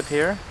shinies up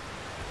here.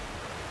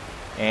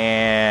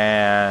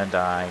 And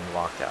I'm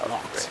locked out.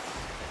 Great.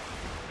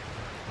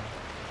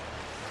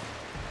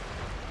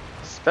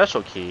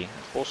 Special key.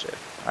 That's bullshit.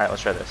 Alright,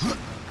 let's try this.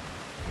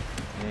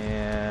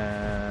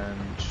 And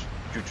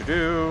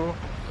do.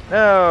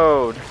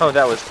 No! No,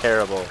 that was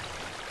terrible.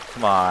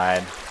 Come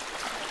on.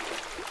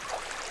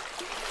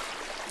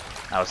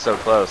 I was so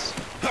close.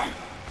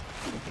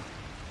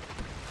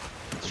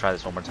 Let's try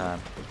this one more time.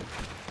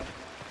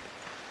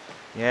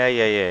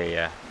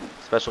 Yeah.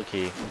 Special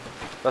key.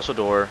 Special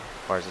door.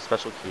 Requires a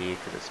special key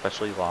because it's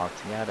specially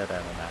locked. Yeah, da.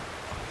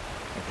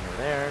 Anything over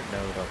there? No,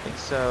 don't think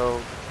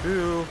so.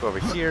 Go over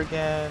here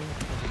again.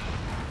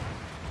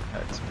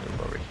 Let's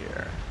move over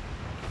here.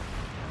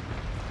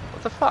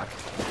 What the fuck?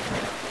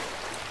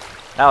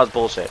 That was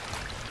bullshit.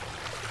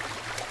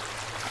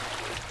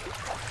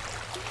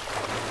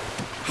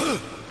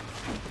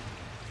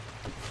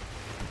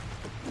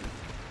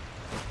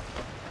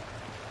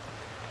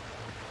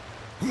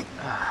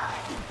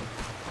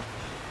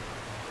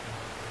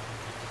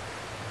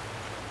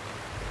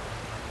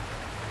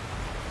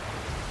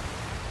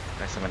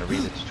 Next I'm going to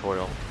read the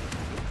tutorial.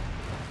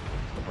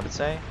 What did it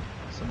say?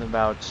 Something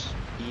about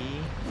E?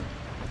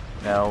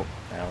 No.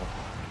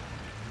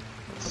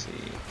 Let's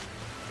see.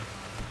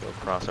 Go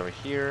across over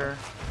here.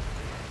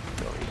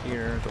 Go over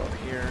here. Go over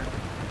here.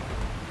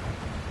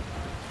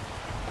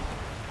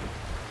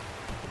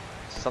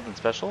 Something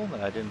special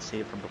that I didn't see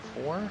it from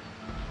before?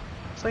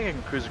 Looks like I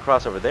can cruise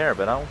across over there,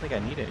 but I don't think I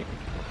need anything.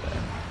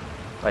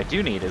 What I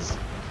do need is to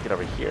get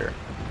over here.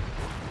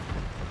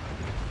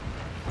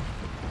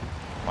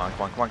 Come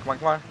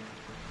on.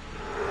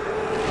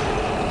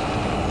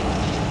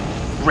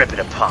 Rip it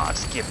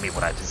apart. Give me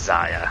what I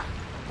desire.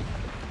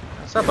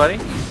 What's up, buddy?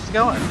 How's it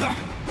going?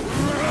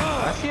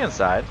 I see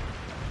inside.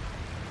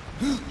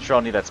 Sure,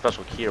 I'll need that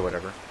special key or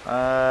whatever.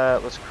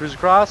 Let's cruise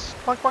across.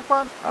 Come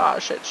on. Ah,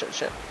 shit.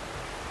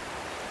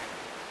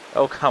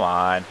 Oh, come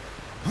on.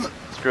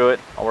 Screw it.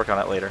 I'll work on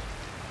it later.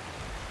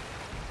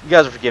 You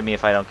guys will forgive me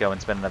if I don't go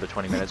and spend another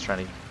 20 minutes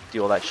trying to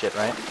do all that shit,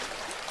 right?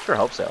 Sure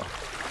hope so.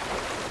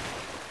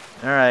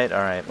 Alright,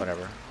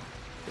 whatever.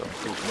 Go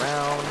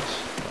around.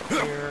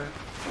 Go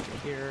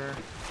here.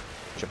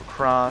 Jump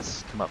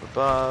across. Come up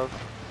above.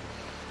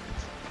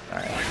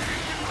 Alright.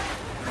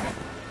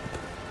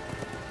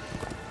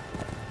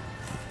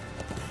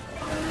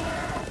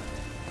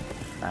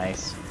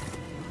 Nice.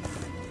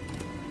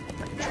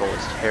 My control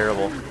is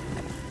terrible.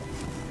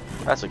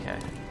 That's okay.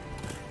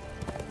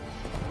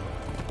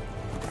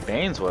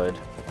 Baineswood.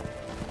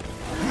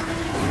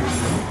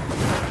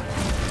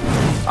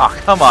 Oh,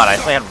 come on,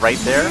 I land right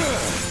there?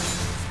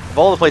 Of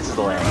all the places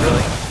to land,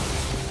 really?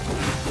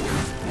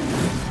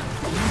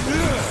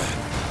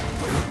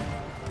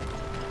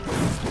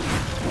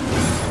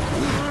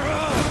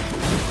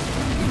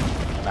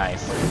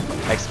 Nice.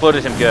 I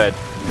exploded him good.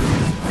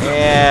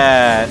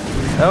 And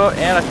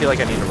I feel like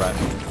I need to run.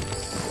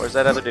 Where's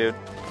that other dude?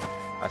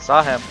 I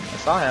saw him.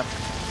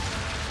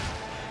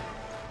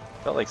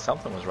 Felt like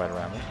something was right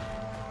around me.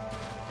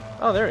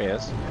 Oh, there he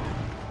is.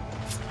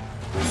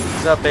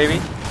 What's up, baby?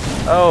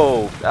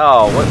 Oh,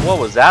 what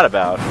was that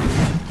about?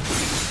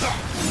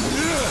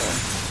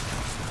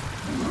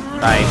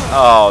 Nice.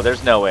 Oh,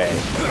 there's no way.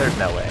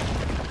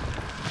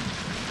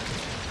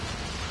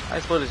 I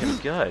exploded him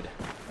good.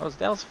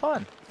 That was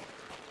fun.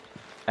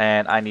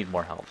 And I need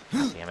more health.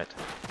 God damn it.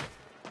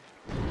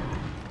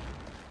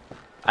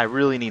 I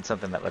really need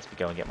something that lets me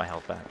go and get my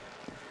health back.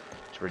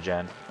 To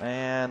regen.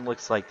 And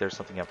looks like there's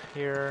something up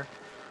here.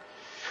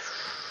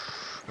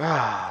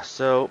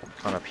 So,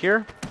 come up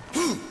here.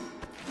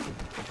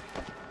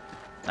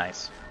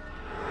 Nice.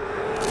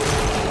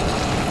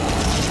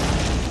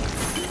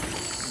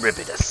 Rip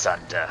it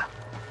asunder.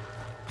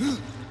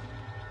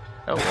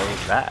 Oh, what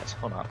was that?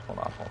 Hold on.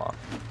 Wow.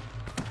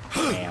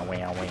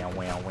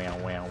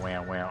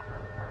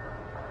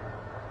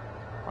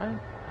 What?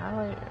 How do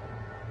I...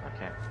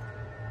 Okay.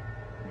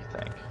 Let me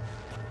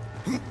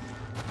think.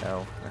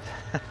 No.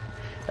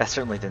 That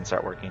certainly didn't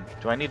start working.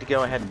 Do I need to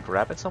go ahead and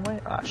grab it some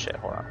way? Ah, shit,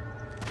 hold on.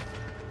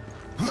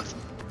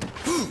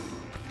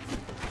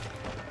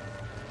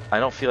 I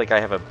don't feel like I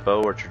have a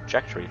bow or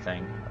trajectory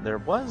thing. There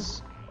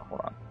was...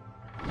 Hold on.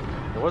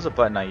 There was a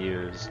button I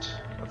used.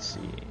 Let's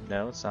see.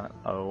 No, it's not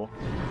O.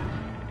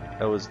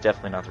 O is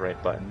definitely not the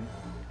right button.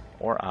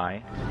 Or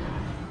I.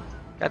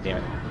 God damn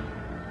it.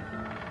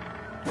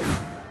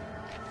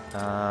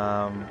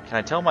 Can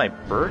I tell my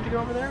bird to go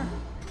over there?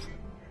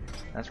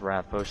 That's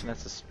Wrath Potion.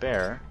 That's a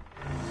spare.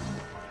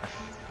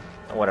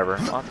 Whatever.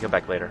 I'll have to go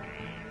back later.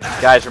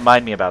 Guys,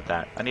 remind me about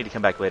that. I need to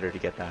come back later to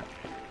get that.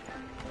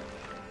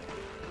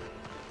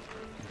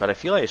 But I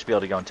feel like I should be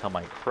able to go and tell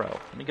my crow.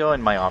 Let me go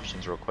in my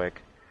options real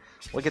quick.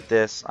 Look at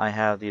this. I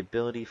have the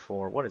ability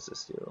for... What does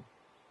this do?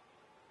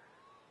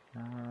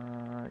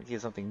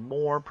 Get something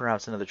more.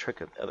 Perhaps another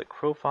trick of the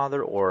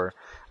Crowfather or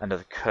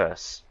another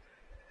curse.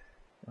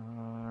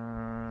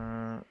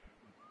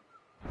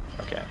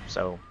 Okay,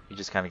 so he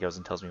just kind of goes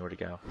and tells me where to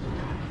go.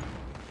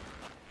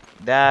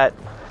 That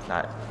is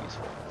not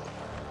useful.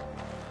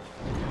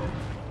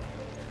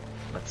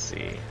 Let's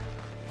see.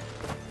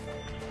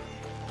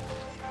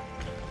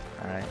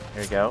 Alright,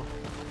 here we go.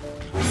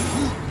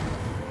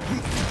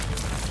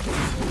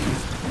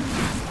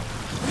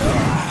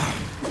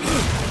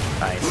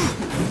 Nice.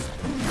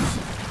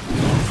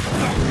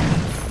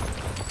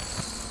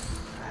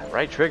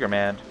 Right trigger,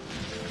 man.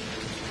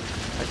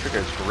 Right trigger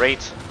is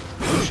great.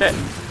 Oh, shit. You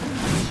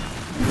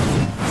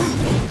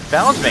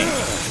found me.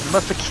 You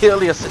must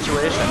peculiar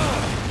situation.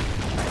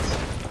 Nice.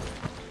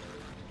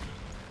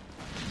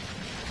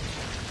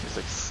 Just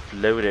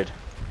exploded.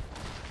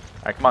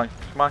 Alright, come on.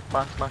 Come on, come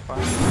on, come on, come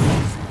on.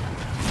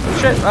 Oh,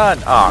 shit, run!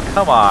 Oh,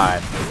 come on.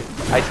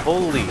 I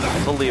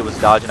totally was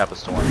dodging up a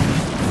storm.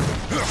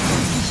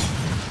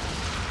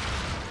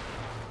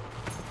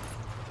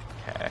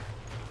 Okay.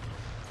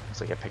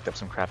 Looks like I picked up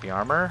some crappy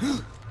armor.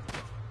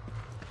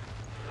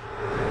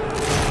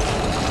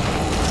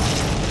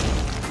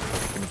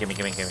 Gimme,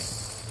 gimme, gimme.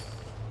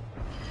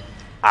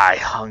 I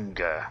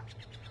hunger.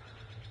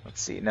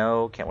 Let's see.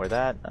 No, can't wear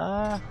that.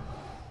 I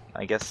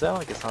guess so.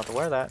 I guess I'll have to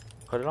wear that.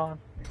 Put it on.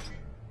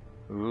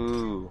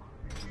 Ooh.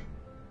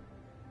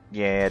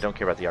 Yeah, don't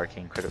care about the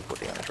arcane critical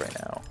damage right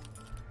now.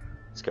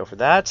 Let's go for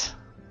that.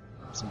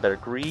 Some better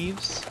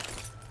greaves.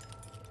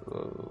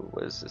 Ooh,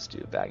 what does this do?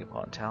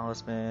 Vagabond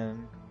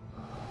Talisman.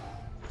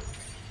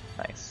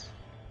 Nice.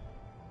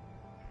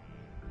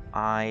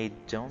 I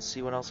don't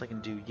see what else I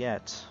can do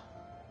yet.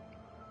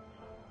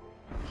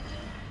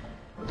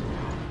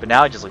 But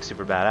now it just looks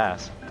super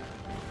badass.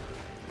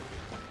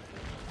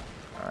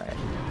 Alright.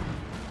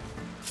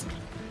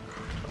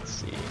 Let's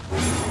see.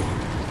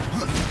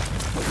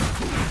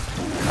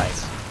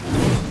 Nice.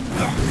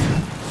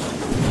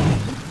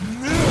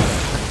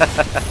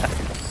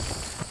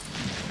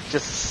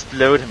 Just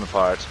explode him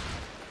apart.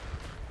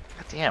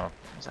 God damn, I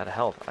was out of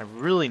health. I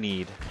really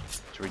need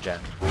to regen.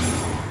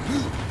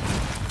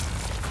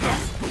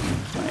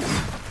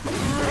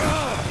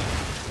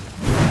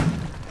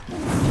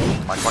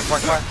 Come on, come on, come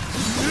on, come on.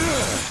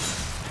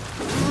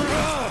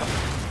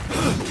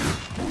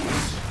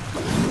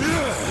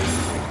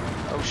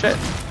 Oh shit.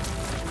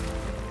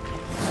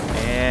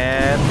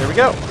 And there we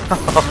go.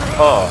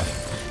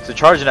 So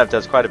charging up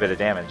does quite a bit of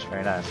damage.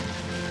 Very nice.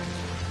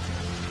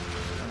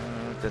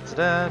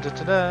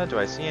 Do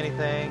I see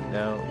anything?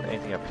 No.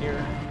 Anything up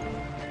here?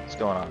 What's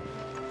going on?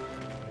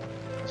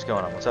 What's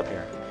going on? What's up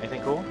here?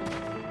 Anything cool?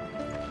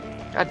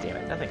 God damn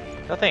it. Nothing.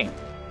 Nothing.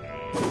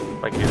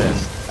 If I can do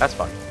this. That's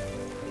fun.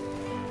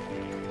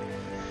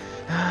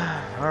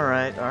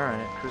 Alright,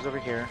 alright. Cruise over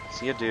here.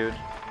 See a dude.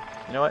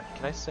 You know what?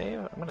 Can I save?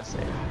 I'm gonna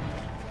save.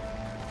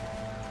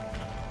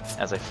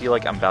 As I feel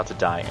like I'm about to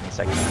die any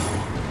second now.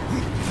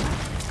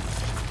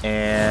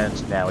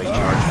 And now we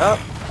charge up.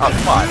 Oh,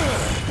 come on.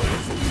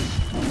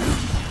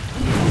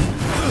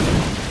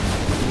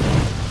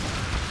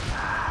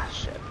 Ah,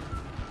 shit.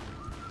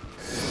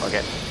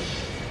 Okay.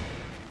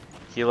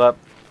 Heal up.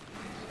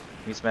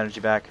 Need some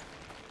energy back.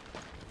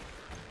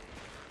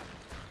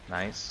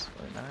 Nice.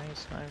 Really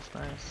nice, nice,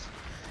 nice.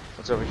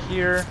 What's over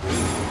here?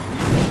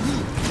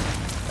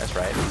 That's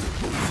right.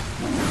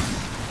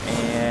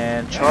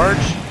 And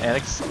charge and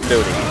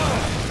exploding.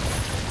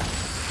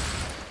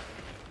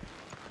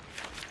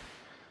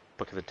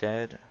 Book of the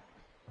Dead.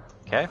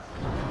 Okay.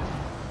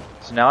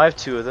 So now I have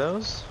 2 of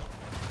those.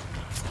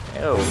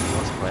 Oh, he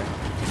wants to play.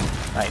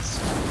 Nice.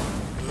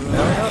 No,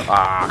 no.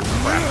 Ah,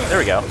 crap. There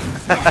we go.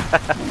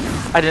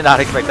 I did not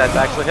expect that to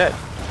actually hit.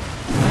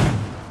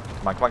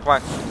 Come on, come on, come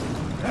on.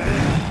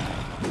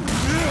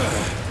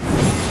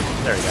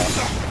 There we go.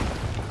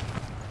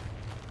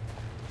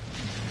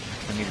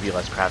 I need to be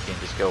less crafty and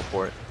just go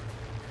for it.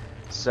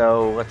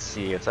 So, let's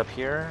see. It's up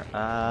here.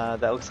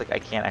 That looks like I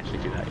can't actually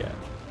do that yet.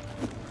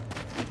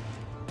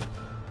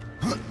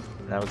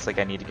 That looks like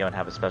I need to go and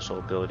have a special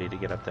ability to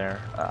get up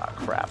there. Ah,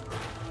 crap.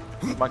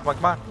 Come on, come on,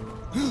 come on.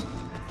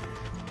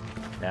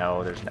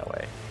 No, there's no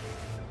way.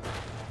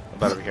 What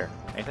about over here?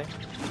 Anything?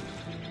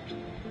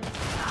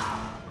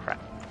 Crap.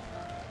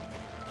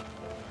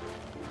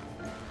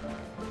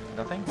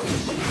 Nothing?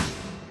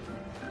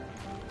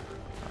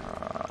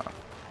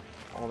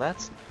 Well,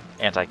 that's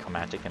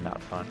anticlimactic and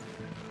not fun.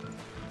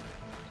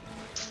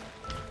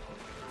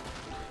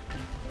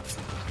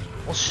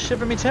 Well,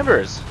 shiver me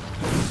timbers!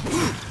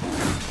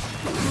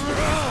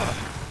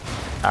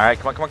 Alright,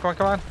 come on, come on, come on,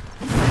 come on!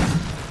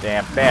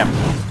 Damn, bam!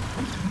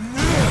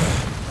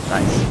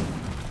 Nice.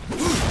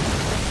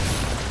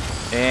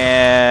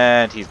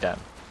 And he's done.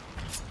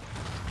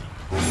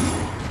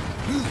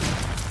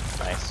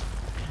 Nice.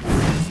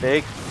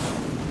 Fake.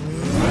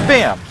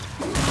 Bam!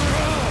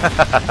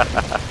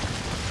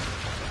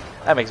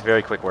 That makes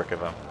very quick work of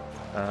him.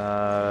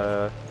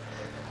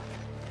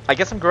 I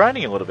guess I'm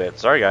grinding a little bit.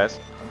 Sorry, guys.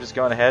 I'm just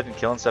going ahead and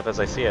killing stuff as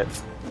I see it.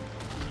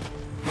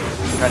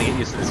 I'm trying to get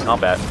used to this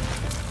combat.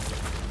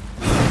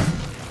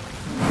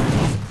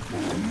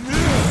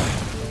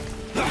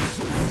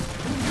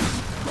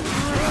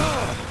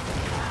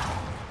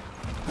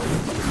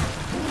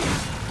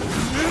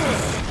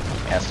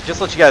 Yeah, so just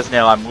to let you guys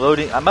know,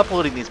 I'm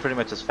uploading these pretty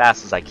much as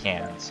fast as I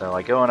can. So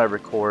I go and I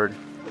record.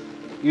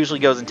 Usually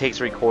goes and takes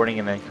a recording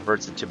and then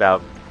converts it to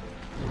about,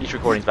 each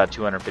recording is about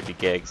 250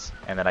 gigs,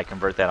 and then I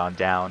convert that on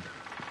down.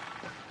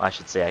 Well, I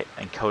should say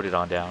I encode it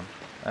on down.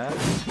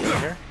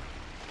 Here?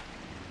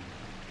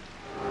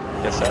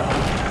 Guess so.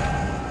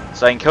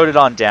 So I encode it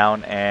on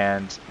down,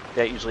 and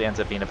that usually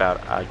ends up being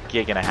about 1.5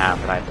 gigs that I have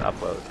to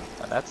upload.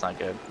 Oh, that's not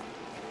good.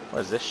 What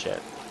is this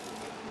shit?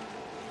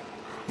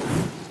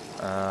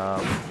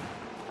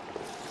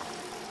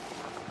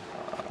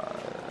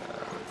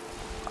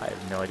 I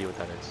have no idea what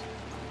that is.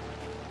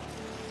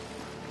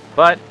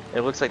 But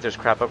it looks like there's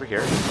crap over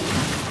here.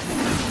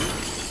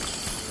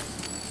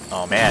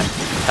 Oh man,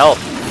 help!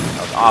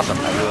 That was awesome.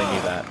 I really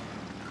need that.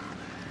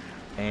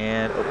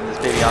 And open this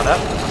baby on up.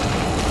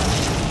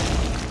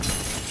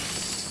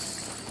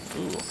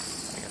 Ooh,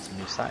 I got some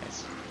new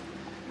size.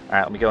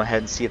 Alright, let me go ahead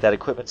and see if that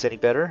equipment's any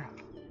better.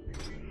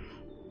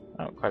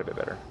 Oh, quite a bit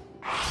better.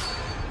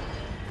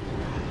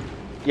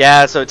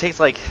 Yeah, so it takes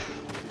like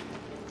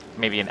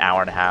maybe 1.5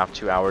 hours,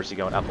 2 hours to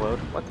go and upload.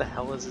 What the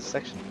hell is this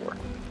section for?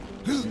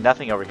 There's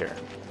nothing over here.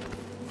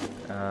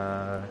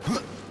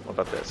 What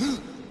about this?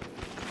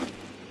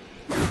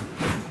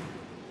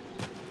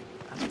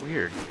 That's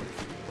weird.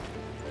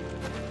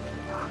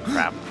 Oh,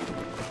 crap.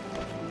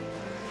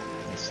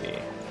 Let me see.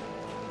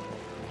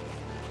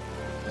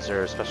 Is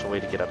there a special way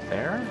to get up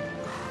there?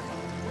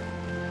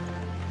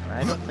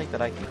 I don't think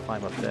that I can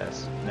climb up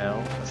this. No,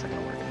 that's not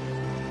gonna work.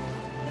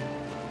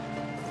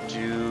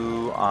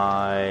 Do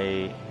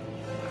I...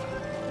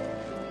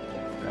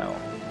 No,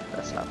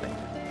 that's nothing.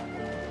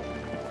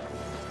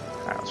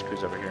 Alright, let's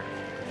cruise over here.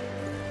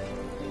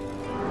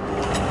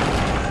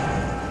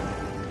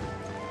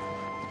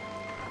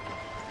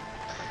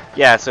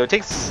 Yeah, so it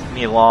takes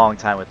me a long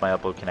time with my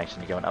upload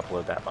connection to go and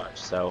upload that much,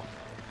 so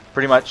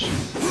pretty much...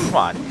 Come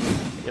on,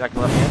 you're not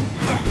gonna let me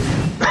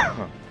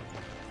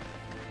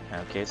in?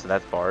 Okay, so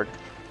that's barred.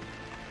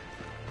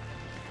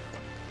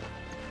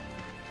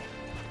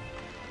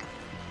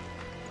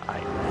 I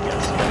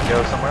guess I'm gonna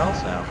go somewhere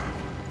else now.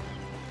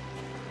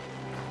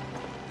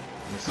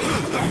 Let me see.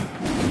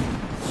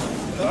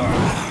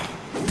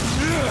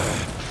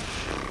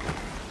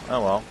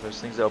 Oh well, there's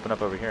things that open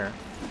up over here.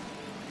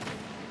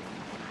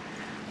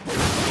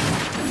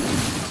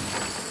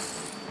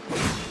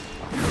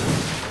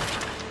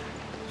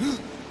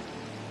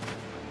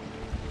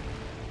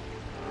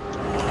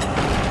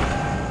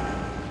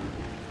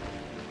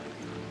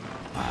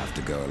 I have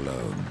to go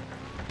alone.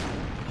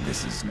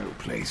 This is no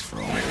place for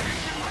me.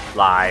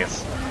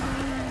 Lies.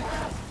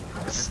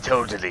 This is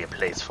totally a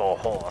place for a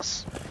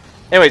horse.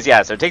 Anyways,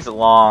 yeah, so it takes a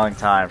long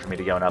time for me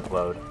to go and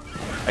upload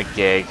a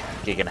gig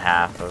and a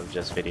half of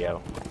just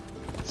video.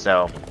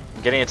 So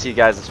I'm getting it to you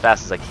guys as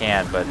fast as I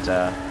can, but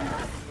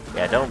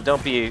yeah,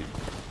 don't be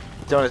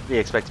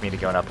expecting me to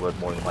go and upload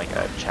more than like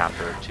a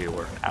chapter or two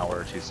or an hour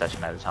or two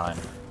session at a time.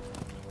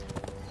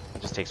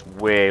 It just takes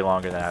way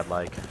longer than I'd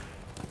like.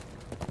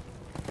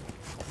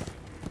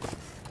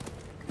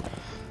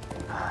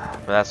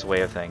 But that's the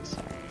way of things.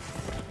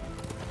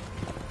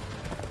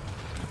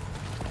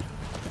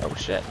 Oh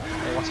shit,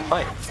 he wants to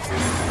fight.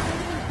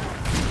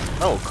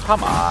 Oh,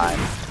 come on.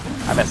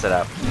 I messed it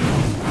up.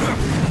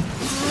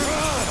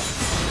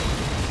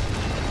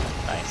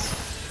 Nice.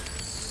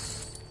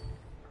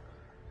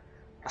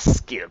 A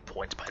skill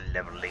point by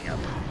leveling up.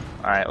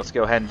 Alright, let's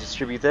go ahead and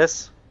distribute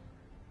this.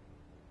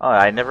 Oh,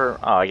 I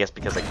guess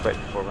because I quit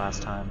before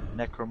last time.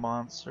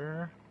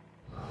 Necromancer.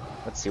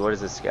 Let's see, what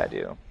does this guy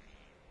do?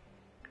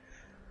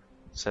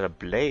 Set a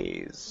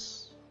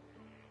blaze.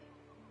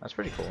 That's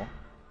pretty cool.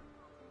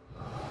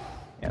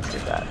 Yeah, let's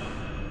get that.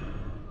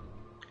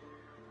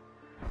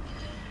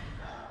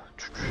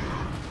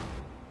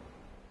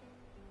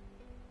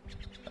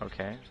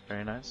 Okay,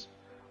 very nice.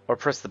 Or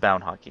press the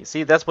bound hotkey.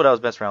 See, that's what I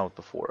was messing around with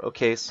before.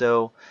 Okay,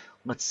 so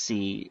let's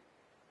see.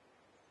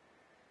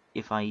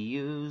 If I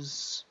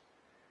use,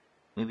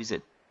 maybe is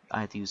it?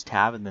 I have to use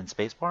tab and then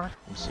spacebar.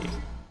 Let's see.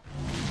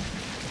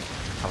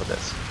 How about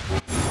this?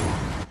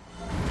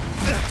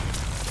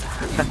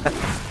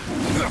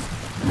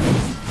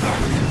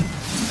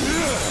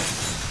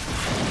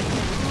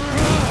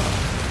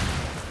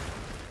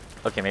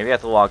 Okay, maybe I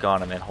have to log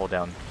on and then hold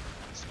down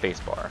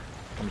spacebar.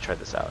 Let me try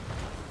this out.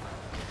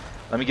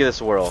 Let me give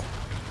this a whirl.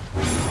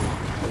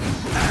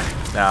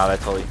 No, that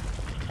totally...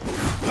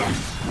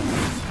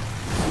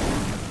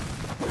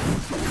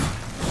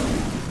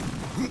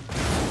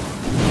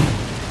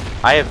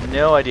 I have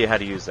no idea how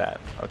to use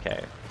that.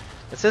 Okay.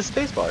 It says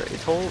spacebar.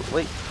 It told...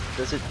 Wait,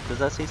 does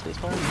that say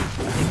spacebar? I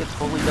think it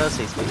totally does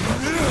say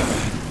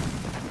spacebar.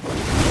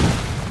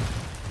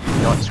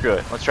 know what? Screw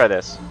it. Let's try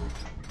this.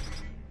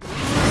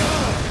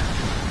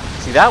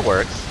 See, that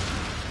works.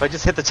 If I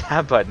just hit the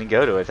tab button and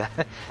go to it,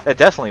 that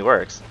definitely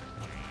works.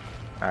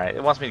 Alright,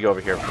 it wants me to go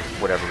over here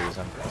for whatever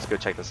reason. Let's go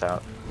check this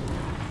out.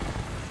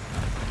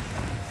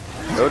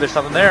 Oh, there's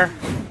something there.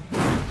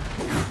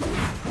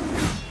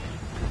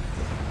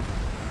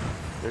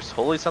 There's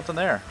totally something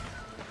there.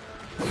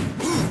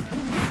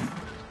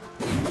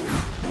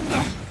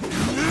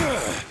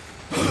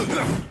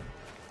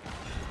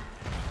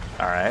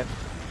 Alright.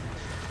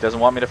 Doesn't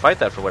want me to fight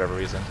that for whatever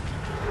reason.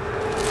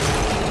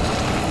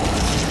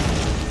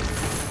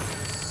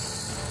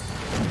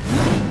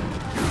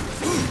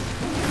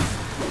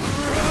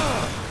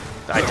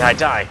 Die, die,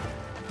 die!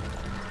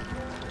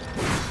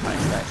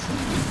 Nice, nice.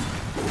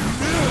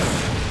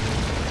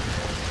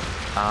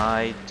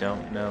 I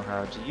don't know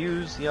how to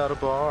use the auto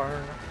bar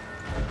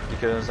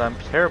because I'm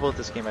terrible at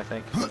this game, I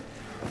think.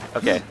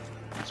 Okay,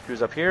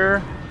 screws up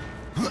here.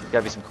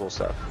 Gotta be some cool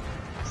stuff.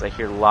 Because I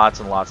hear lots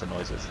and lots of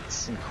noises.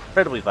 It's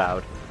incredibly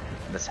loud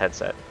in this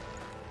headset.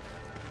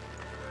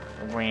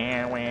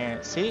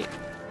 See?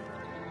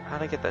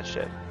 How'd I get that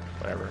shit?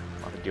 Whatever.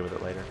 I'll have to deal with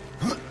it later.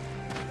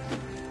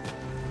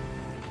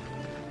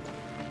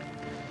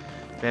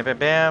 Bam, bam,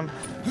 bam.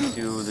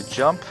 Do the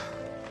jump.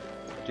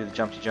 Do the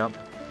jumpy jump.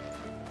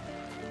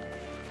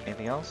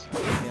 Anything else?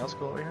 Anything else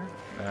cool over here?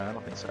 No, I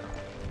don't think so.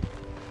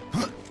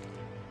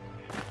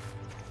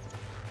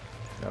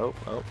 Nope,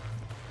 nope.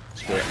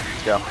 Screw it.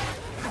 Let's go.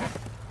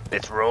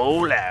 Let's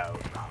roll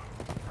out.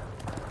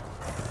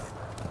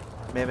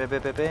 Bam, bam,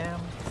 bam, bam, bam.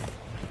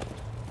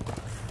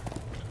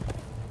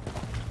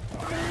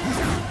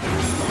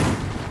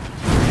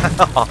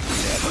 Oh,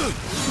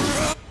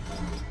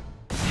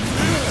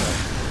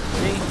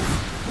 see?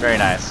 Very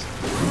nice.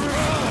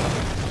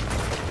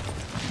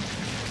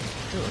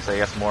 Ooh, looks like I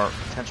got some more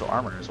potential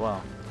armor as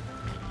well.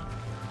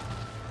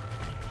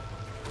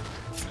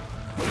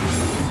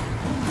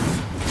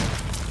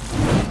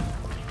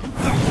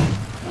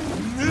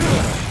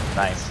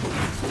 Nice.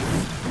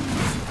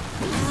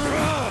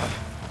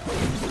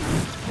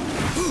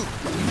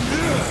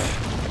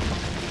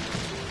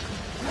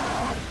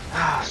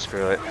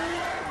 Screw it.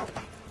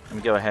 Let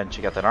me go ahead and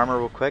check out that armor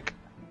real quick.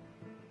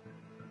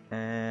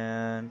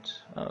 And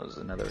oh, there's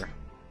another.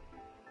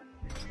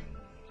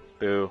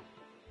 Boo.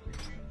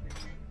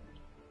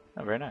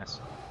 Oh, very nice.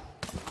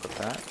 I'll put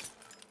that.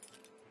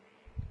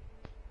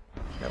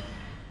 Nope.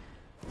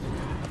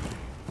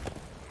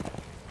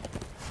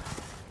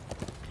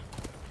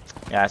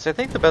 Yeah, so I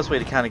think the best way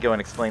to kind of go and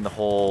explain the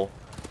whole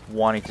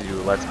wanting to do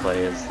a Let's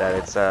Play is that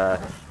it's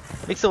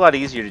makes it a lot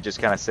easier to just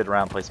kind of sit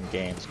around and play some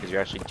games because you're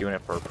actually doing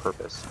it for a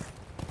purpose.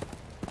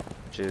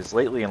 Which is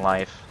lately in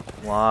life,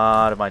 a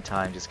lot of my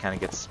time just kind of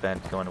gets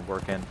spent going to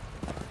working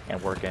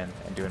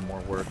and doing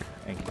more work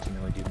and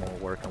continually do more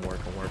work and work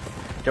and work.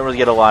 Don't really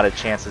get a lot of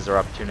chances or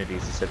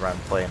opportunities to sit around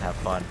and play and have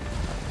fun.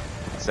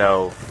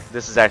 So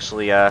this is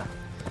actually this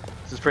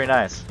is pretty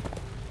nice.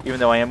 Even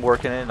though I am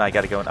working it and I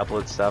got to go and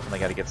upload stuff and I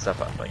got to get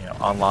stuff up,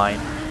 online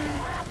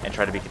and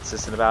try to be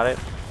consistent about it.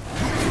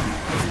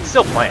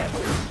 Still playing.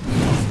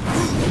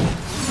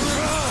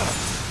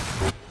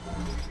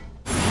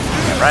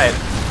 Yeah, right.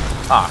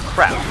 Ah,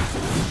 crap.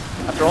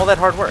 After all that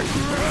hard work.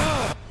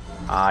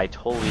 I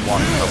totally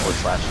want to upload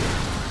slash you.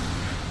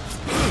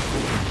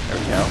 There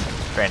we go.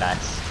 Very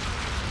nice.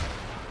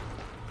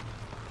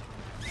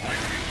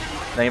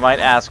 Now you might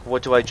ask,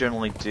 what do I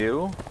generally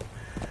do?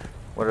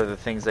 What are the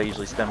things I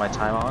usually spend my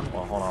time on?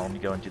 Well, hold on, let me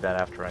go and do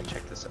that after I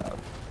check this out.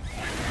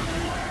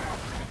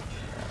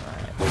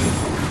 Alright.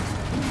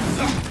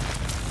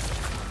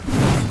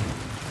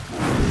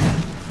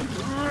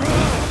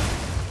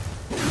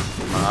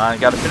 Come on,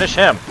 gotta finish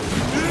him!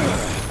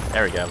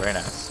 There we go, very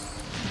nice.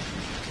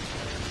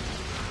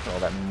 All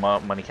that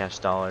money cash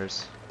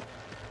dollars.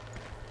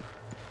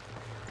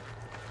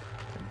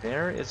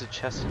 There is a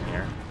chest in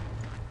here,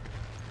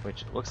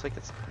 which looks like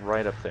it's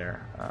right up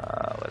there.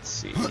 Let's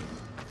see.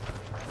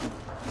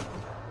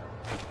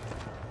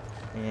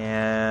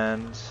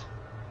 And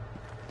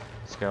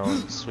let's go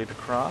and sweep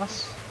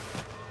across.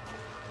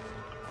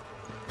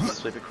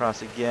 Sweep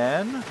across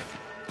again.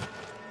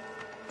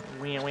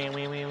 Wee, wee,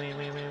 wee, wee, wee, wee,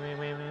 wee, wee,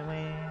 wee,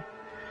 wee.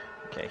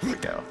 Okay, here we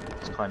go.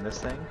 Let's climb this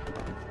thing.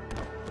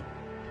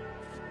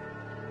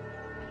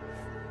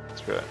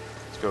 Screw it.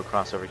 Let's go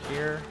across over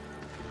here.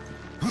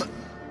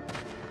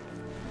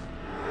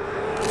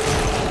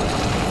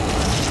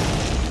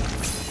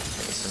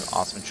 Some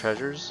awesome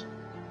treasures.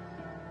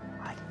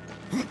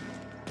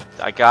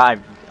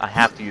 I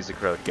have to use the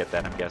crow to get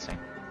that, I'm guessing.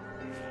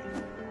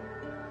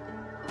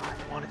 I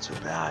want it so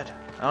bad.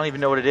 I don't even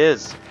know what it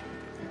is.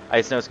 I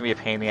just know it's going to be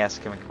a pain in the ass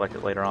to come and collect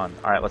it later on.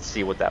 Alright, let's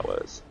see what that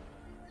was.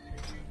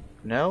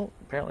 No,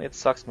 apparently it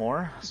sucks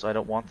more, so I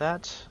don't want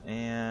that.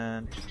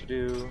 And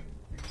no,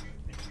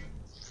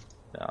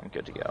 I'm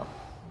good to go.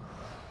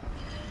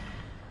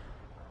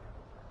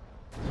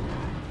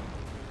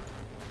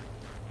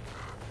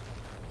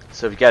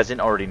 So if you guys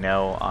didn't already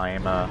know, I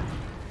am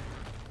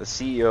the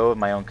CEO of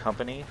my own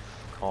company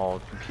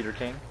called Computer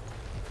King.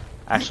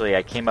 Actually,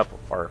 I didn't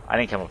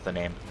come up with the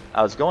name.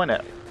 I was going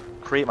to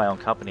create my own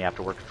company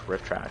after working for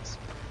Rift Tracks.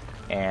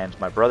 And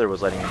my brother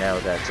was letting me know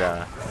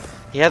that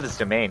he had this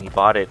domain. He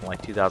bought it in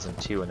like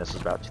 2002, and this was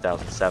about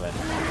 2007.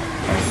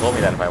 And he told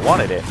me that if I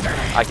wanted it,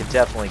 I could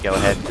definitely go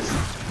ahead and just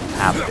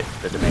have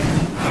the domain.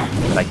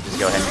 That I could just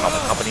go ahead and call my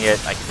company it.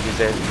 I could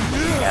use it.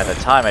 And at the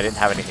time, I didn't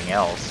have anything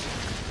else.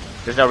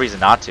 There's no reason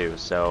not to,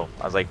 so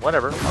I was like,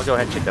 whatever. I'll go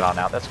ahead and check that on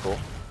out. That's cool.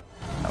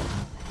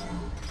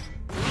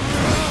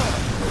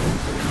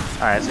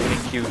 Alright, so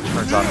hitting Q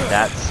turns on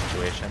that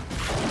situation.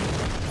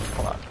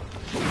 Hold on.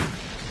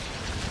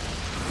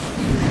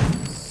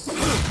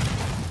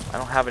 I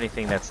don't have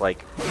anything that's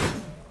like...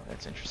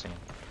 That's interesting.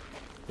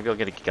 Maybe I'll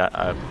get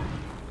a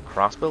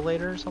crossbow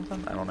later or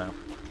something? I don't know.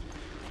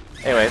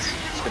 Anyways,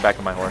 let's get back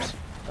on my horse.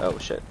 Oh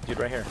shit, dude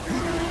right here.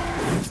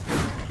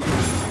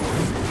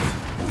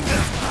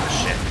 Oh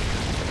shit.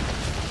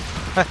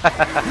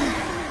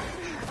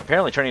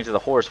 Apparently turning into the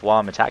horse while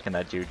I'm attacking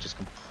that dude just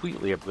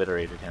completely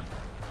obliterated him.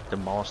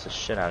 Demolished the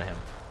shit out of him.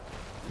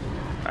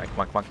 Alright, come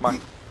on, come on, come on.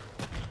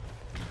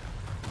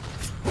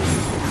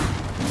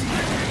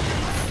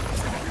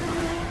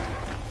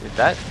 Dude,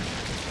 that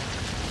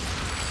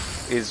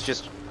is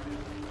just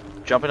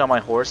jumping on my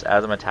horse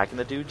as I'm attacking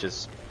the dude,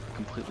 just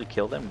completely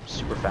killed him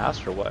super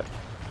fast, or what?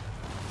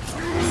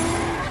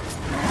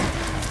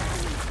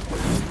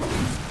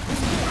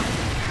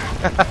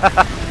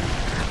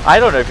 I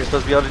don't know if you're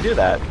supposed to be able to do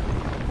that.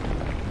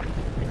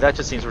 That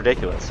just seems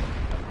ridiculous.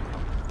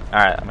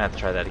 Alright, I'm gonna have to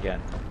try that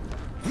again.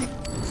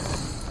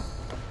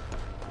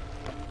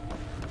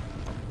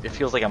 It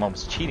feels like I'm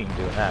almost cheating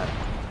doing that.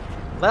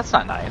 Well, that's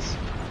not nice.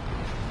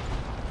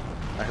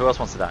 Alright, who else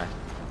wants to die?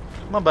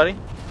 Come on, buddy.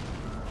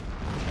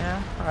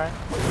 Yeah, alright.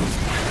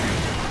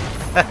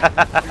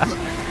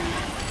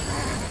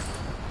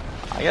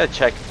 I gotta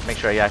check, make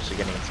sure I actually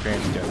get any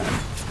experience doing that.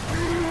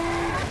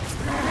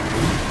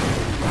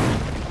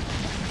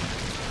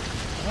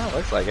 Well,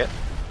 looks like it.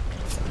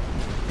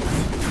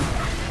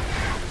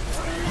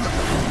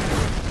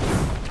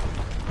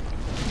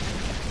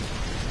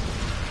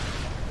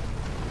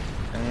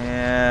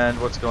 And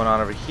what's going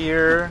on over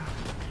here?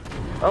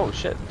 Oh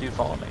shit, dude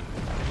follow me.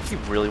 He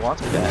really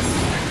wants me dead.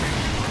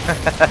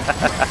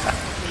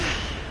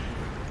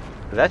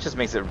 That just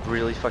makes it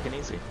really fucking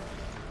easy.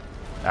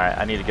 Alright,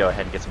 I need to go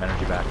ahead and get some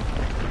energy back.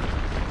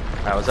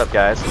 Alright, what's up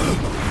guys?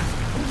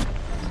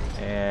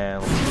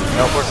 And let's do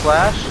teleport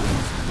slash.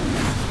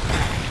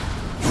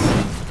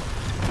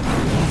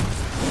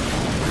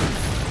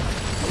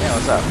 Yeah,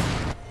 what's up?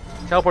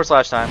 Teleport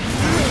slash time.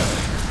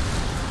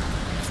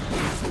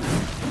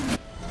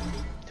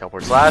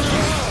 Teleport slash.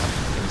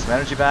 Give me some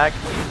energy back.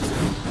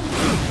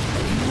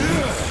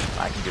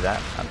 I can do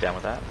that. I'm down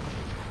with that.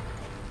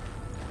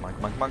 Come on,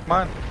 come on, come on, come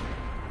on.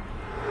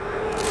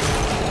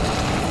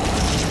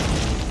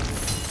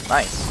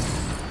 Nice.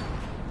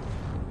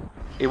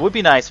 It would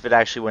be nice if it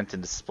actually went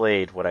and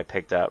displayed what I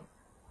picked up.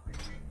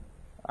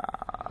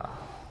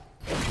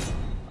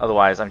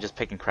 Otherwise, I'm just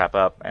picking crap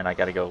up, and I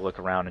gotta go look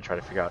around and try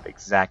to figure out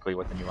exactly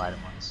what the new item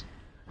was.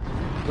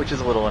 Which is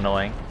a little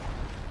annoying.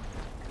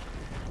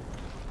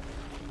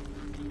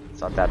 It's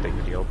not that big of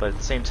a deal, but at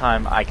the same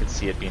time, I could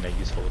see it being a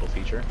useful little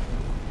feature.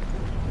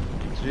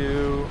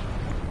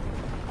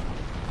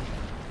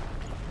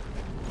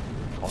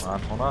 Hold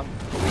on, hold on.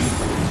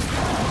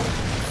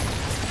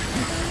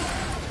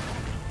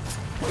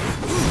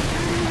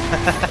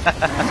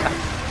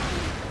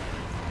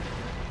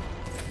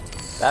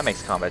 That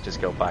makes combat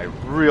just go by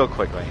real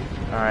quickly.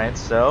 Alright,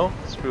 so,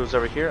 Screw's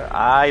over here.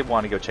 I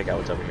want to go check out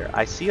what's over here.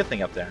 I see a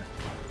thing up there.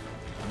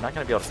 I'm not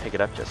going to be able to pick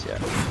it up just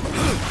yet.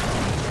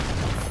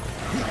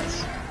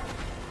 Nice.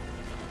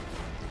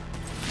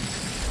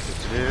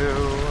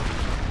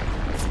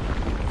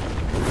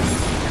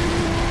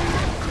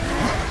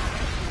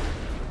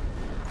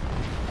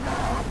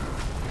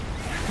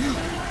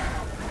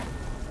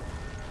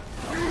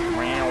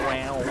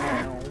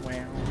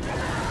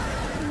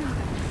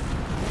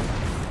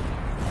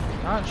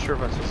 Not sure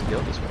if I'm supposed to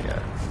go this way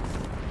yet.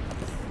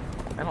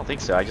 I don't think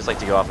so. I just like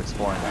to go off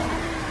exploring that.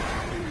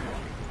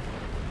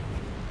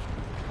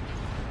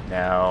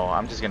 No,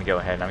 I'm just going to go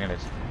ahead and I'm going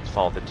to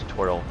follow the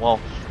tutorial. Well,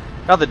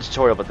 not the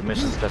tutorial, but the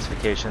mission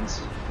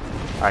specifications.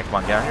 Alright, come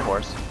on, get on your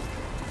horse.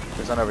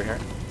 There's one over here.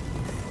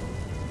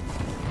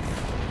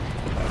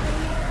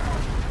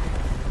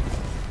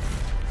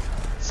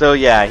 So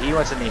yeah, he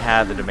went and he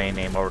had the domain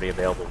name already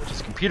available, which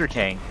is Computer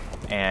King,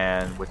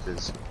 and with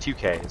his 2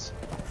 Ks.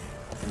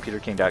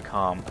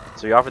 ComputerKing.com.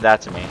 So he offered that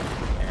to me,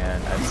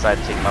 and I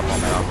decided to take him up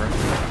on that offer.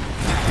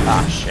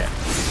 Ah, shit.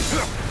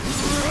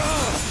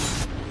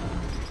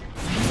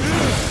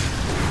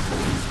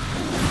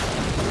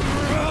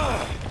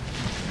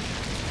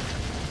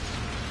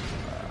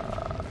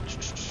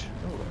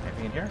 Ooh,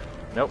 anything in here?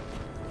 Nope.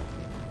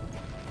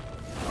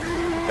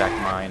 Get back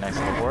my nice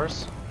little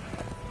horse.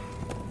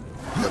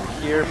 Over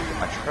here, get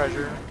my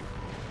treasure.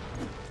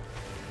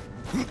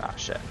 Ah,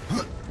 shit.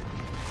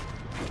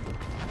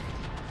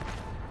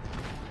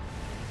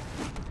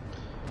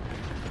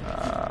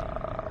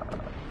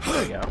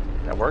 There you go.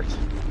 That worked.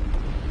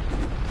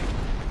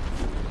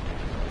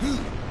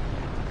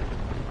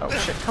 Oh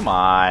shit, come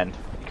on.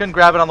 You couldn't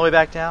grab it on the way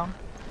back down?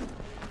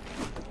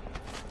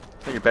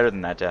 I think you're better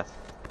than that, Death.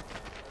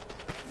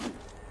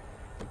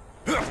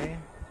 Okay.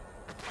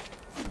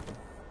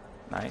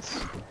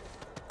 Nice.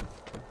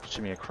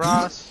 Shimmy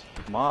across.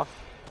 Come off.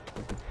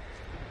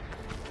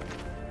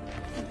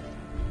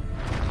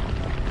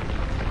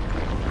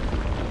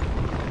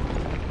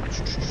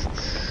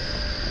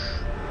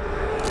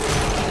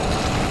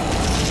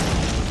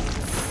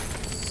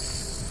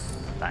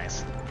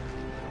 Nice.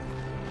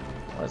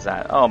 What is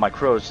that? Oh, my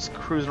crow is just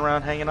cruising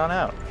around hanging on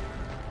out.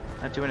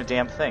 Not doing a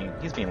damn thing.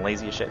 He's being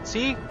lazy as shit.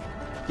 See?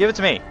 Give it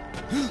to me.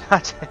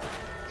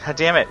 God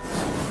damn it.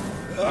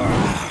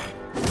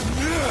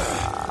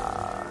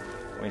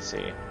 Let me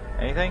see.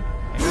 Anything?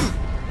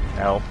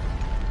 No.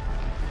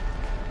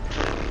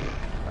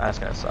 That's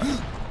gonna suck. I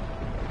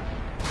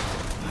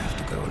have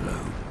to go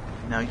alone.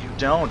 No, you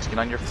don't. Get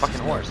on your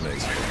fucking horse.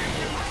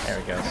 There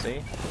we go,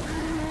 see?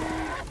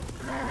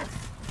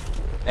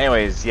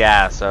 Anyways,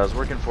 yeah, so I was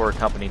working for a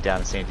company down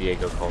in San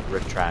Diego called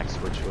Rift Tracks,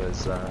 which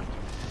was,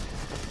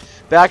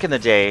 back in the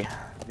day,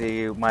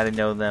 they might have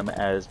known them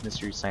as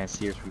Mystery Science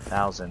Theater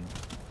 3000.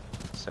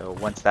 So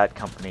once that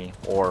company,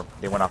 or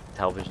they went off the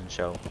television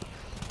show,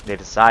 they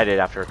decided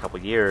after a couple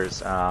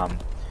years,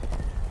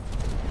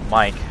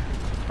 Mike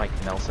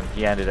Nelson,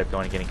 he ended up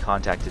going and getting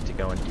contacted to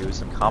go and do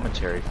some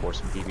commentary for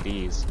some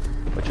DVDs,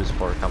 which was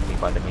for a company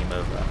by the name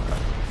of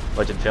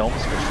Legend Films,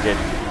 which did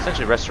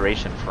essentially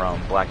restoration from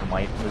black and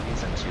white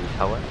movies into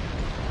color.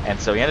 And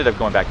so he ended up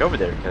going back over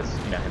there because,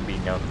 you know, him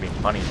being known for being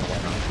funny and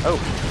whatnot. Oh,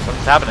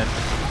 what's happening?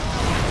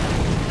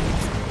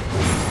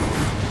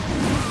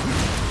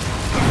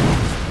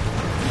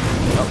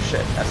 Oh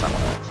shit, that's not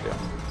what I wanted to do.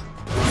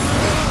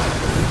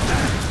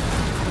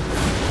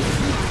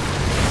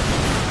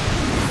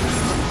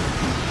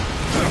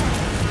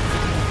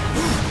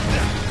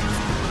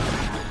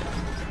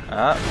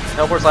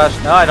 Teleport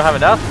slash. No, I don't have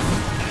enough.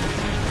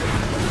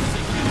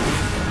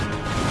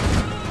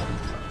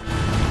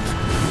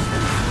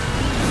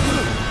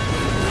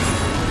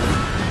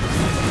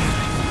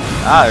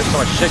 Ah, there's so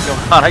much shit going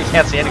on, I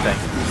can't see anything.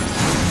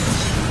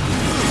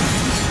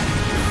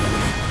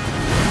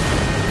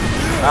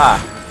 Ah,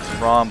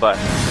 wrong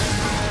button.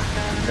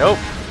 Nope,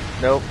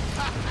 nope.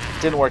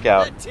 Didn't work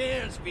out. The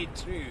tales be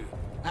true.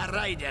 A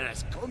rider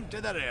has come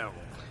to the realm.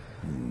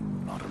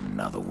 Not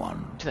another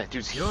one. Dude, that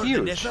dude's You're the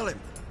huge. Nephilim,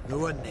 the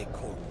one they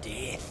call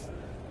Death.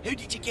 How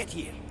did you get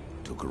here?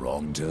 Took a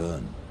wrong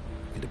turn.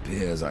 It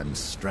appears I'm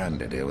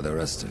stranded here with the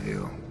rest of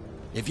you.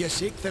 If you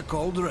seek the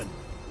cauldron,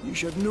 you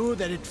should know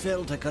that it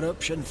fell to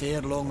corruption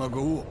fair long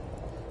ago.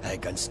 I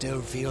can still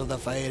feel the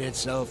fire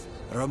itself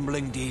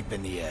rumbling deep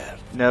in the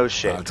earth. No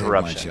shit, I'll take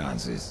corruption. my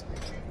chances.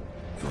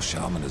 Your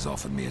shaman has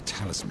offered me a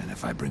talisman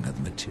if I bring her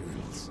the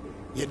materials.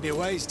 You'd be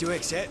wise to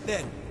accept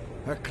then.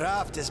 Her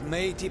craft is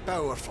mighty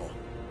powerful.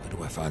 Where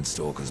do I find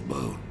Stalker's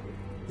bone?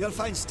 You'll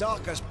find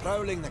stalkers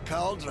prowling the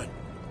cauldron.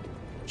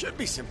 Should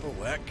be simple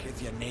work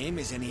if your name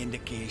is any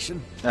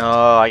indication.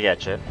 Oh, I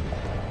get you.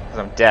 Because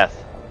I'm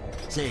death.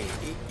 Say,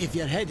 if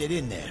you're headed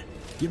in there,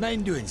 do you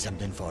mind doing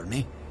something for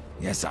me?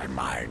 Yes, I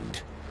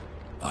mind.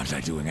 Aren't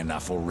I doing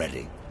enough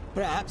already?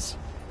 Perhaps,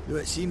 though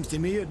it seems to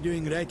me you're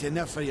doing right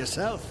enough for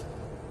yourself.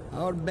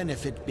 Our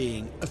benefit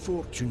being a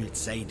fortunate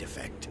side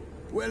effect.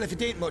 Well, if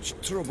it ain't much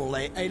trouble,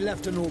 I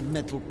left an old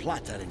metal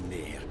platter in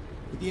there,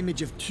 with the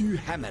image of 2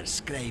 hammers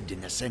scribed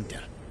in the center.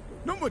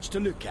 Not much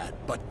to look at,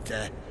 but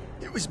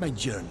it was my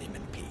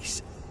journeyman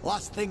piece.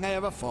 Last thing I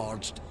ever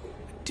forged.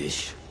 A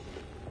dish?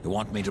 You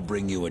want me to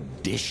bring you a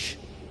dish?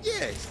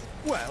 Yes,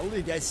 well,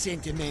 it has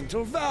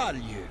sentimental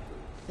value.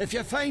 If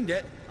you find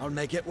it, I'll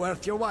make it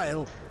worth your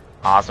while.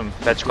 Awesome.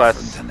 Fetch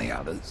quests. Different than the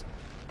others.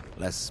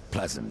 Less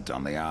pleasant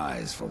on the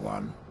eyes, for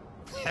one.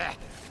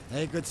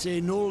 I could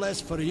say no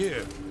less for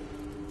you.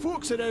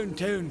 Folks around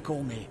town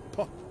call me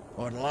Pup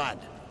or Lad,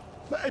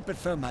 but I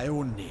prefer my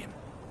own name.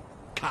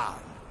 Karn.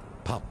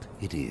 Pup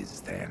it is,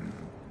 then.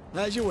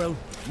 As you will.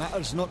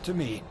 Matters not to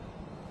me.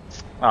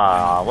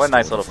 Aw, what a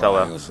nice little Fortify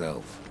fellow.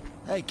 yourself.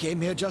 I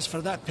came here just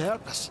for that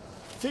purpose.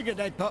 Figured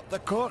I'd pop the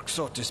cork,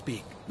 so to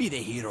speak. Be the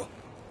hero.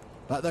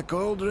 But the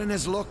cauldron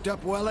is locked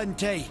up well and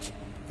tight,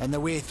 and the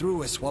way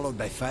through is swallowed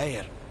by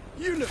fire.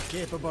 You look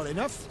capable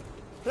enough.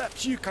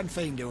 Perhaps you can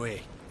find a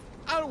way.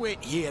 I'll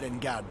wait here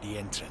and guard the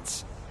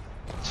entrance.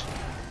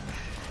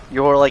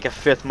 You're like a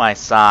fifth my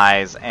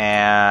size,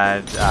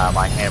 and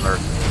my hammer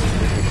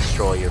can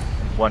destroy you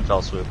in one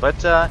fell swoop.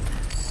 But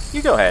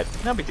you go ahead.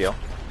 No big deal.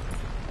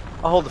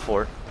 I'll hold the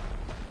fort.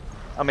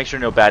 I'll make sure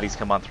no baddies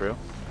come on through.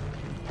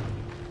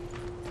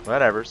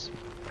 Whatevers.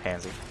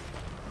 Pansy.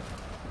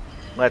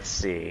 Let's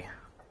see.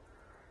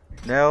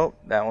 Nope,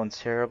 that one's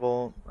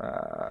terrible.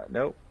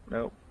 Nope,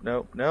 nope,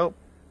 nope, nope.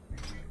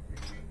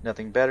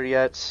 Nothing better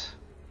yet.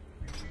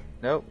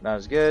 Nope, not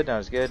as good, not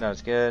as good, not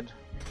as good.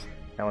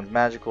 That one's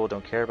magical,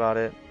 don't care about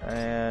it.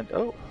 And,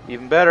 oh,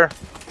 even better.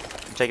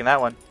 I'm taking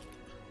that one.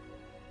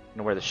 I'm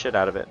gonna wear the shit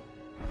out of it.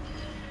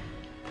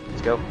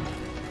 Let's go.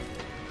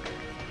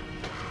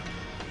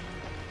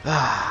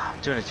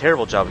 I'm doing a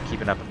terrible job of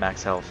keeping up at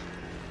max health.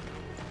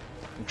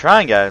 I'm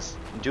trying, guys.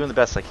 I'm doing the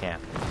best I can.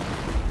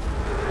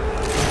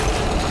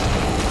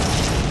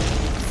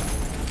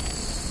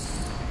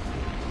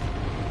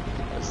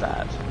 What's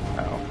that?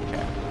 Oh,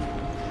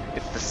 okay.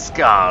 If the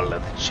skull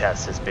of the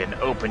chest has been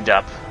opened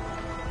up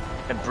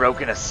and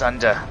broken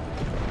asunder.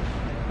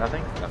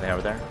 Nothing? Nothing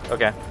over there?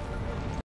 Okay.